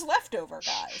 and those leftover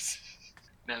guys.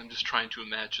 Man, I'm just trying to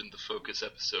imagine the Focus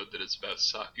episode that is about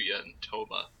Sakuya and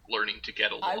Toma learning to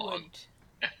get along.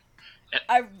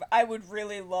 I would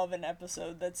really love an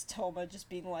episode that's Toma just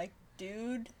being like,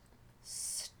 dude,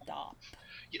 stop.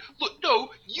 Yeah, look, no,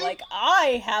 you.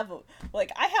 I have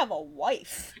a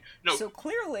wife. No, so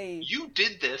clearly you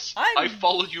did this. I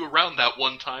followed you around that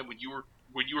one time when you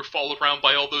were followed around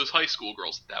by all those high school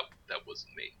girls. That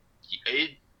wasn't me.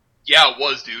 It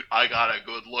was, dude. I got a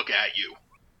good look at you.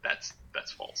 That's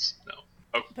false. No.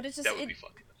 Oh, but it's just, that would be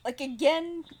funny. Like,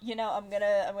 again, I'm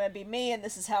gonna be me, and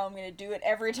this is how I'm gonna do it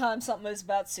every time something is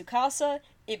about Tsukasa.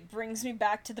 It brings me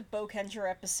back to the Boukenger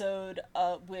episode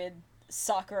with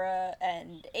Sakura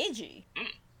and Eiji,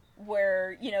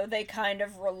 where, they kind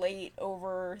of relate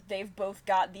over, they've both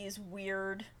got these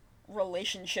weird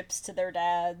relationships to their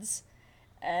dads,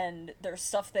 and there's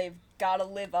stuff they've gotta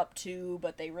live up to,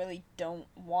 but they really don't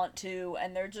want to,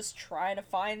 and they're just trying to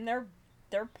find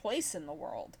their place in the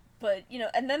world. But,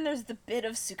 and then there's the bit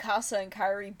of Tsukasa and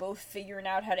Kairi both figuring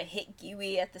out how to hit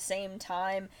Giui at the same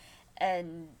time,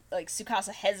 and, like,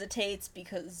 Tsukasa hesitates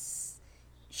because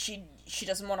she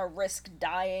doesn't want to risk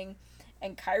dying,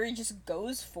 and Kairi just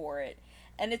goes for it.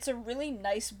 And it's a really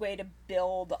nice way to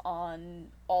build on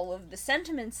all of the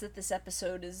sentiments that this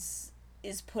episode is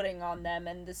putting on them,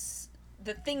 and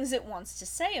the things it wants to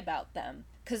say about them.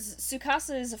 Because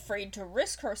Tsukasa is afraid to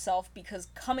risk herself because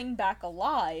coming back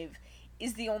alive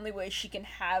is the only way she can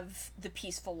have the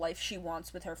peaceful life she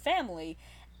wants with her family,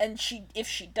 and if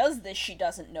she does this, she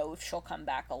doesn't know if she'll come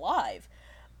back alive.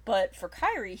 But for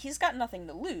Kairi, he's got nothing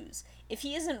to lose. If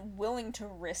he isn't willing to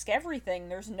risk everything,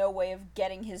 there's no way of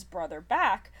getting his brother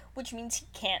back, which means he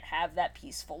can't have that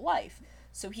peaceful life.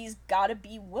 So he's gotta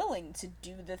be willing to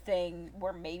do the thing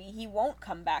where maybe he won't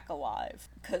come back alive,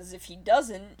 because if he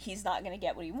doesn't, he's not gonna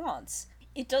get what he wants.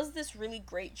 It does this really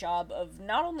great job of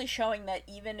not only showing that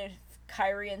even if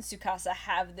Kairi and Tsukasa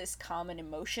have this common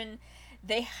emotion,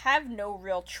 they have no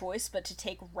real choice but to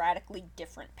take radically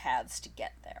different paths to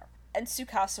get there. And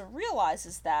Tsukasa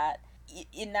realizes that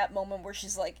in that moment where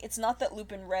she's like, it's not that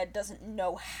Lupin Red doesn't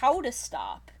know how to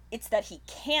stop, it's that he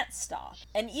can't stop.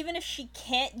 And even if she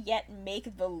can't yet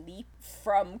make the leap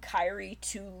from Kairi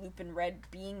to Lupin Red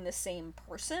being the same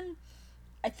person,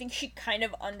 I think she kind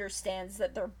of understands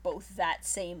that they're both that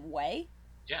same way.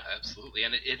 Yeah, absolutely.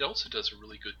 And it also does a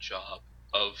really good job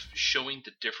of showing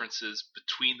the differences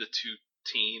between the two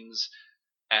teams,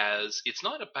 as it's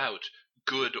not about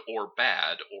good or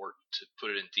bad, or to put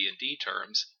it in D&D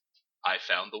terms, I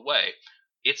found the way.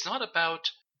 It's not about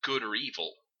good or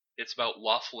evil. It's about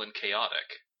lawful and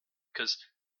chaotic. Because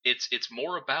it's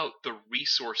more about the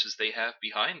resources they have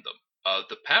behind them.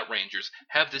 The Pat Rangers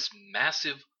have this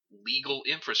massive legal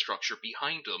infrastructure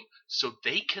behind them, so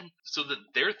that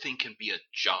their thing can be a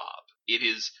job. It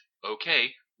is,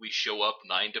 okay, we show up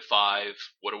 9 to 5,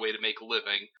 what a way to make a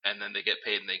living, and then they get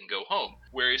paid and they can go home.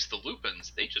 Whereas the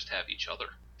Lupins, they just have each other.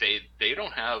 They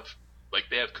don't have, like,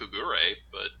 they have Kugure,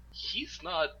 but he's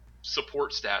not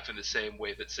support staff in the same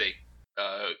way that, say,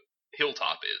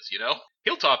 Hilltop is, you know?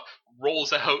 Hilltop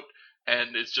rolls out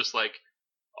and it's just like,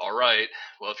 all right,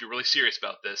 well, if you're really serious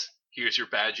about this, here's your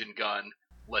badge and gun.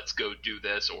 Let's go do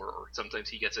this. Or sometimes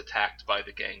he gets attacked by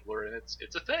the Gangler, and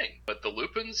it's a thing. But the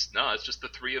Lupins, no, it's just the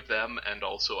three of them, and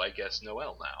also, I guess,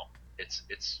 Noelle now.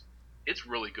 It's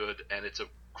really good, and it's a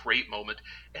great moment,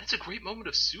 and it's a great moment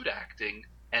of suit acting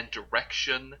and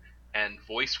direction and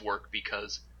voice work,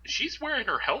 because she's wearing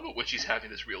her helmet when she's having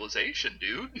this realization,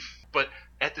 dude. But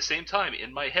at the same time,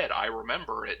 in my head, I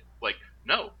remember it like,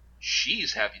 no,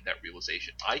 she's having that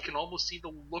realization. I can almost see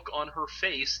the look on her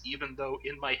face, even though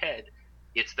in my head,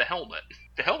 it's the helmet.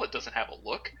 The helmet doesn't have a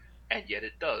look, and yet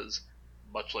it does,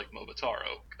 much like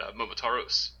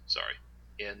Momotaros,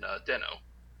 in Den-O,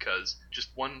 because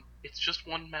it's just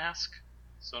one mask,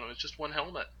 so no, it's just one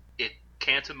helmet. It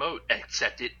can't emote,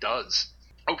 except it does.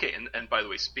 Okay, and by the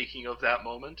way, speaking of that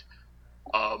moment,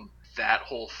 that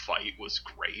whole fight was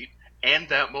great, and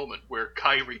that moment where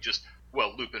Kairi just,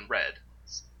 well, Lupin Red,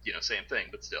 you know, same thing,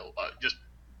 but still, just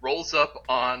rolls up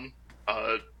on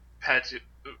let's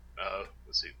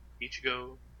see,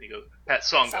 Ichigo, Pat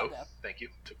Songo. Thank you,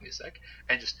 took me a sec,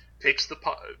 and just picks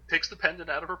the pendant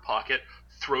out of her pocket,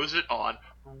 throws it on,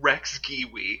 wrecks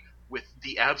Giwi with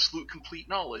the absolute complete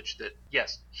knowledge that,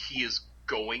 yes, he is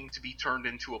going to be turned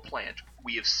into a plant.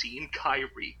 We have seen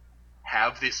Kairi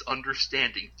have this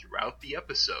understanding throughout the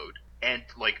episode, and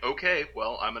like, okay,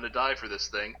 well, I'm gonna die for this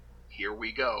thing. Here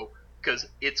we go. Because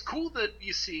it's cool that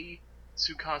you see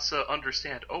Tsukasa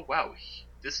understand, oh wow,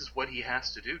 this is what he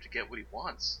has to do to get what he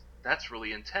wants. That's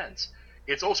really intense.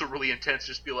 It's also really intense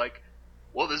just be like,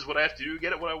 well, this is what I have to do to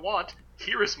get it what I want.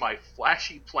 Here is my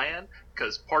flashy plan,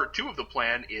 because part 2 of the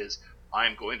plan is,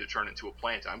 I'm going to turn into a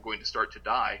plant. I'm going to start to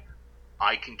die.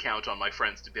 I can count on my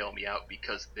friends to bail me out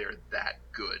because they're that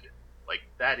good. Like,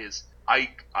 that is, I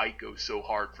go so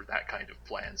hard for that kind of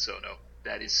plan, Sono.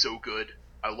 That is so good.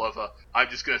 I love I'm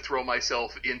just gonna throw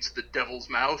myself into the devil's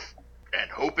mouth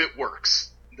and hope it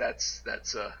works.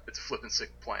 It's a flippin'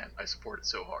 sick plan. I support it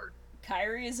so hard.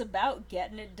 Kairi is about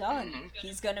getting it done. Mm-hmm.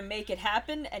 He's gonna make it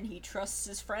happen, and he trusts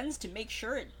his friends to make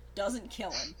sure it doesn't kill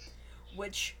him.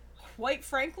 Which, quite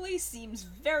frankly, seems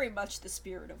very much the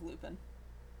spirit of Lupin.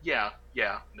 Yeah,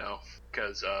 no.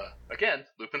 Because, again,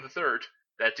 Lupin the Third,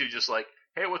 that dude just like,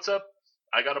 hey, what's up?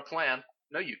 I got a plan.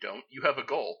 No, you don't. You have a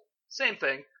goal. Same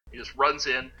thing. He just runs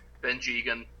in, then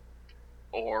Jigen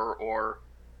or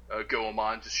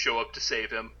Goemon just show up to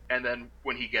save him, and then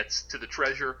when he gets to the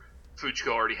treasure,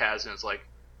 Fujiko already has it, and it's like,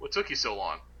 what took you so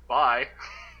long? Bye.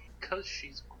 Because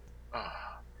she's...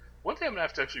 one day I'm going to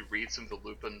have to actually read some of the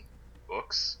Lupin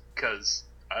books, because,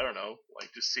 I don't know,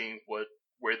 like just seeing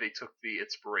where they took the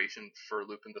inspiration for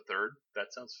Lupin the Third.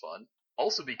 That sounds fun.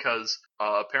 Also because,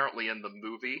 apparently in the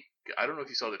movie, I don't know if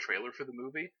you saw the trailer for the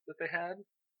movie that they had,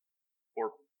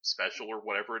 or special or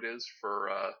whatever it is for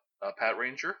Pat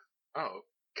Ranger. Oh,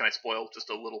 can I spoil just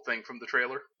a little thing from the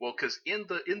trailer? Well, because in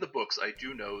the books, I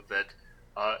do know that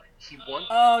he won.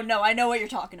 Oh no, I know what you're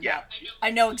talking about. Yeah,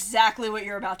 I know exactly what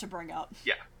you're about to bring up.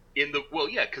 Yeah,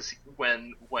 because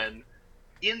when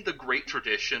in the great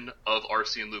tradition of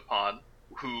Arsene Lupin,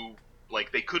 who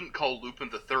like they couldn't call Lupin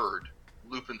the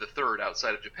Third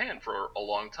outside of Japan for a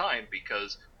long time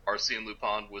because Arsene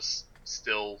Lupin was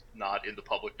still not in the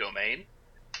public domain,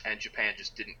 and Japan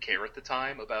just didn't care at the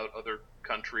time about other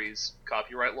countries'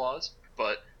 copyright laws.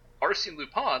 But Arsene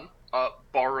Lupin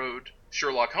borrowed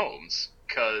Sherlock Holmes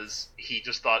because he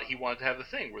just thought he wanted to have the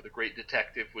thing where the great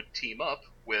detective would team up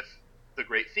with the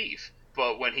great thief.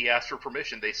 But when he asked for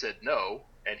permission, they said no,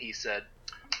 and he said,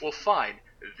 well, fine,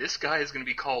 this guy is going to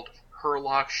be called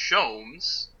Herlock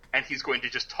Sholmes, and he's going to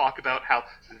just talk about how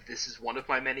this is one of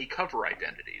my many cover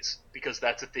identities, because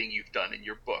that's a thing you've done in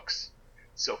your books.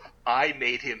 So I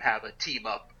made him have a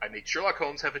team-up. I made Sherlock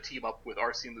Holmes have a team-up with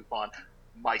Arsene Lupin.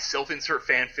 My self-insert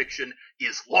fanfiction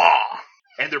is law!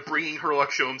 And they're bringing Herlock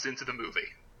Sholmes into the movie.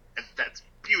 And that's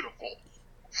beautiful.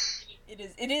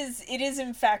 It is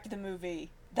in fact the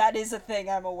movie. That is a thing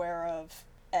I'm aware of.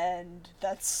 And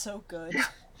that's so good.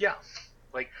 Yeah.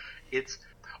 Like, it's...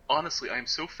 Honestly, I'm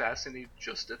so fascinated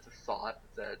just at the thought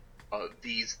that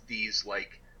these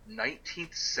like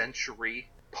 19th century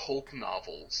pulp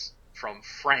novels from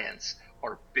France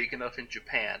are big enough in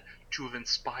Japan to have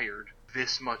inspired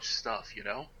this much stuff, you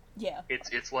know? Yeah.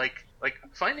 It's like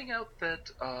finding out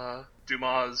that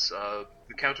Dumas'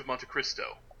 The Count of Monte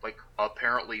Cristo like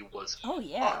apparently was Oh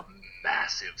yeah. a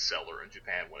massive seller in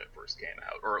Japan when it first came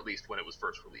out, or at least when it was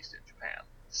first released in Japan.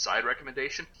 Side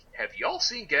recommendation: have y'all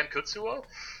seen Genkutsuo?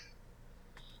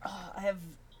 I have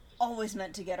always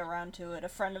meant to get around to it. A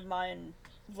friend of mine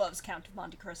loves Count of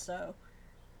Monte Cristo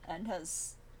and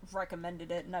has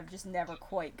recommended it, and I've just never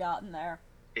quite gotten there.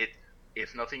 It,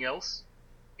 if nothing else,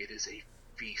 it is a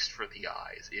feast for the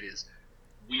eyes. It is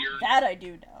weird, That I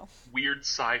do know. weird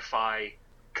sci-fi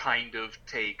kind of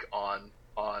take on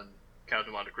Count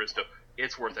of Monte Cristo.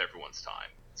 It's worth everyone's time.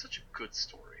 It's such a good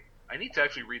story. I need to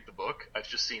actually read the book. I've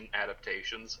just seen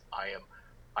adaptations. I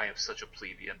am such a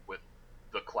plebeian with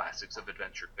the classics of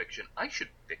adventure fiction. I should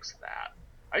fix that.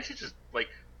 I should just, like,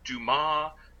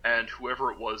 Dumas and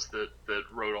whoever it was that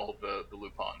wrote all the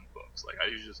Lupin books. Like, I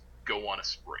should just go on a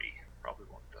spree. Probably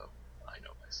won't, though. I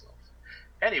know myself.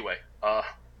 Anyway,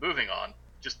 moving on.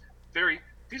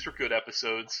 These were good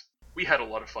episodes. We had a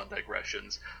lot of fun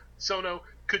digressions. Sono,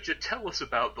 could you tell us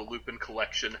about the Lupin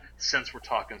collection, since we're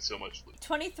talking so much Lupin?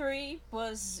 23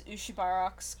 was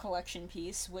Ushibarak's collection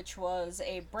piece, which was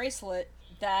a bracelet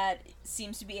that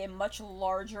seems to be a much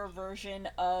larger version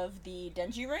of the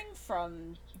Denji ring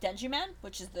from Denji Man,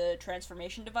 which is the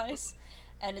transformation device,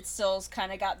 and it still's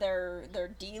kind of got their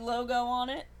D logo on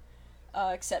it,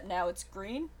 except now it's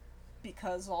green,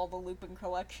 because all the Lupin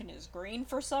collection is green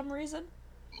for some reason.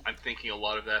 I'm thinking a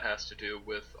lot of that has to do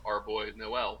with our boy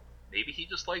Noel. Maybe he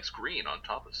just likes green on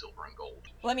top of silver and gold.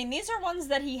 Well, I mean, these are ones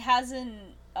that he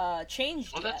hasn't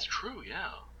changed Oh, yet. that's true,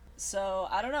 yeah. So,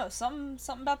 I don't know,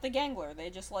 something about the Gangler, they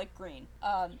just like green.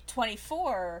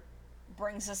 24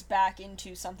 brings us back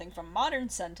into something from modern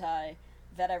Sentai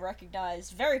that I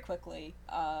recognized very quickly,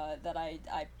 that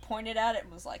I pointed at it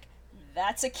and was like,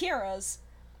 that's Akira's,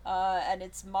 and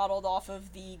it's modeled off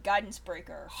of the Guidance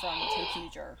Breaker from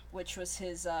ToQger, which was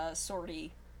his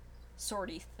sortie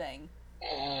thing.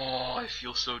 Oh, I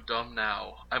feel so dumb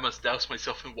now. I must douse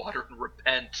myself in water and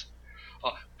repent.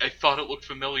 I thought it looked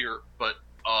familiar, but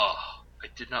I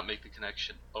did not make the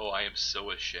connection. Oh, I am so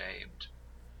ashamed.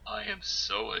 I am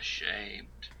so ashamed.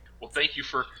 Well, thank you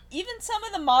for... Even some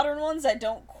of the modern ones I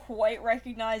don't quite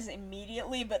recognize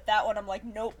immediately, but that one I'm like,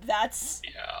 nope, that's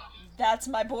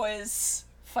my boy's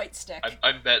fight stick.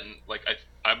 I'm betting, like,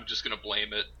 I'm just gonna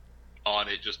blame it on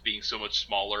it just being so much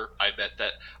smaller. I bet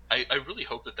that... I really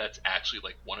hope that that's actually,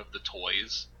 like, one of the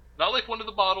toys. Not like one of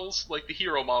the models, like the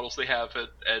hero models they have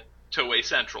at Toei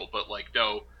Central, but, like,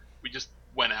 no, we just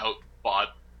went out, bought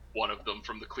one of them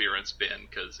from the clearance bin,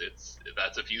 because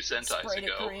that's a few Sentais Sprayed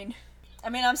ago. it green. I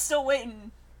mean, I'm still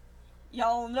waiting.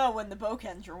 Y'all know when the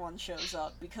Bokenger one shows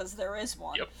up, because there is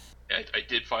one. Yep. I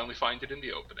did finally find it in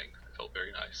the opening. It felt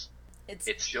very nice.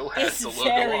 It still it's has the logo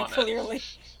very on clearly...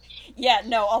 it. Yeah,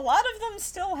 no, a lot of them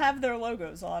still have their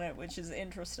logos on it, which is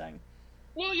interesting.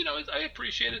 Well, you know, I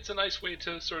appreciate it. It's a nice way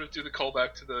to sort of do the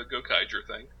callback to the Gokaiger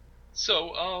thing.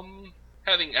 So,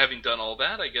 having done all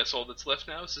that, I guess all that's left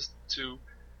now is just to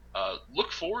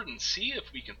look forward and see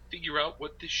if we can figure out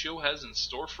what this show has in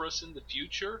store for us in the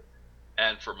future.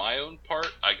 And for my own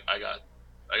part, I got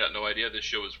no idea. This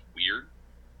show is weird.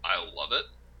 I love it,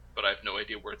 but I have no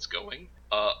idea where it's going.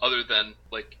 Other than,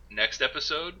 like, next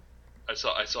episode, I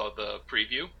saw the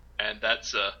preview, and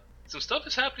that's some stuff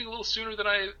is happening a little sooner than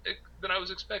I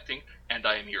was expecting, and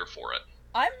I am here for it.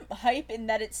 I'm hype in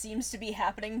that it seems to be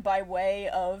happening by way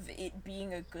of it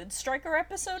being a good Striker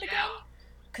episode again.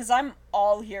 Because I'm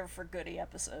all here for goody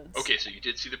episodes. Okay, so you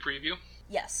did see the preview?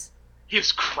 Yes. He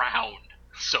is crowned,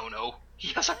 Sono.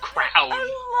 He has a crown. I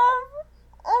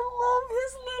love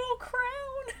his little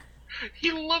crown.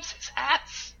 He loves his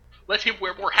hats. Let him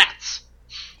wear more hats.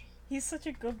 He's such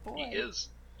a good boy. He is.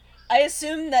 I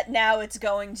assume that now it's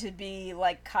going to be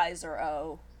like Kaiser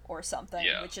O or something,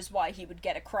 which is why he would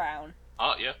get a crown.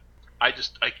 Yeah. I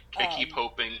keep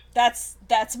hoping. That's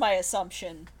my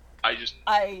assumption.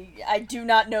 I do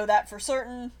not know that for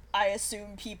certain. I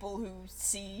assume people who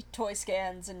see toy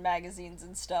scans and magazines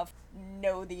and stuff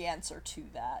know the answer to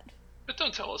that. But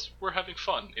don't tell us. We're having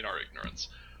fun in our ignorance.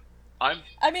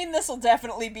 I mean, this will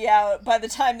definitely be out. By the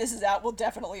time this is out, we'll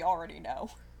definitely already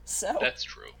know. So that's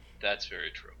true. That's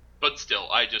very true. But still,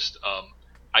 I just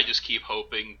keep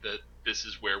hoping that this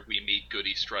is where we meet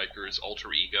Goody Striker's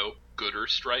alter ego, Gooder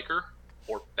Striker,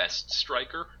 or Best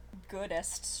Striker.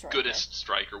 Goodest Striker. Goodest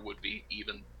Striker would be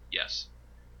even, yes.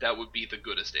 That would be the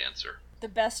goodest answer. The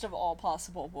best of all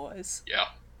possible boys. Yeah.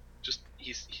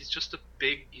 He's just a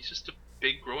big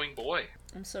growing boy.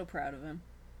 I'm so proud of him.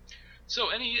 So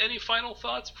any final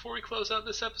thoughts before we close out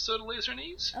this episode of Laser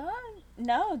Knees?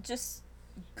 No, just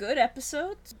good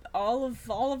episodes. All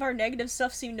of our negative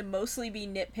stuff seemed to mostly be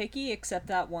nitpicky, except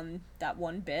that one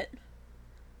bit.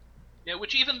 Yeah,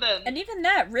 which even then... And even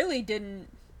that really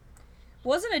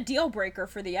wasn't a deal breaker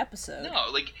for the episode. No,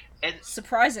 like... And,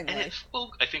 surprisingly. And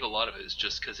I think a lot of it is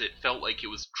just because it felt like it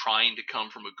was trying to come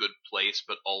from a good place,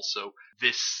 but also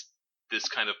this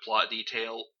kind of plot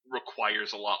detail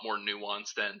requires a lot more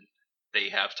nuance than they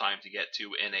have time to get to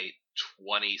in a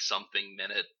 20-something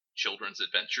minute children's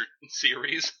adventure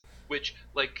series. Which,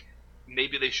 like,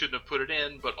 maybe they shouldn't have put it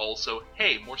in, but also,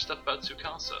 hey, more stuff about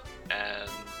Tsukasa. And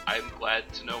I'm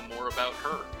glad to know more about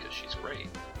her, because she's great.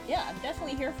 Yeah, I'm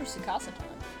definitely here for Tsukasa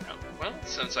time. Well,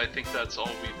 since I think that's all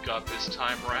we've got this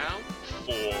time around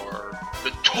for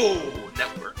the Toe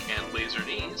Network and Laser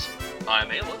Knees, I'm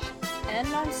Aleph. And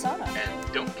I'm Sana.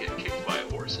 And don't get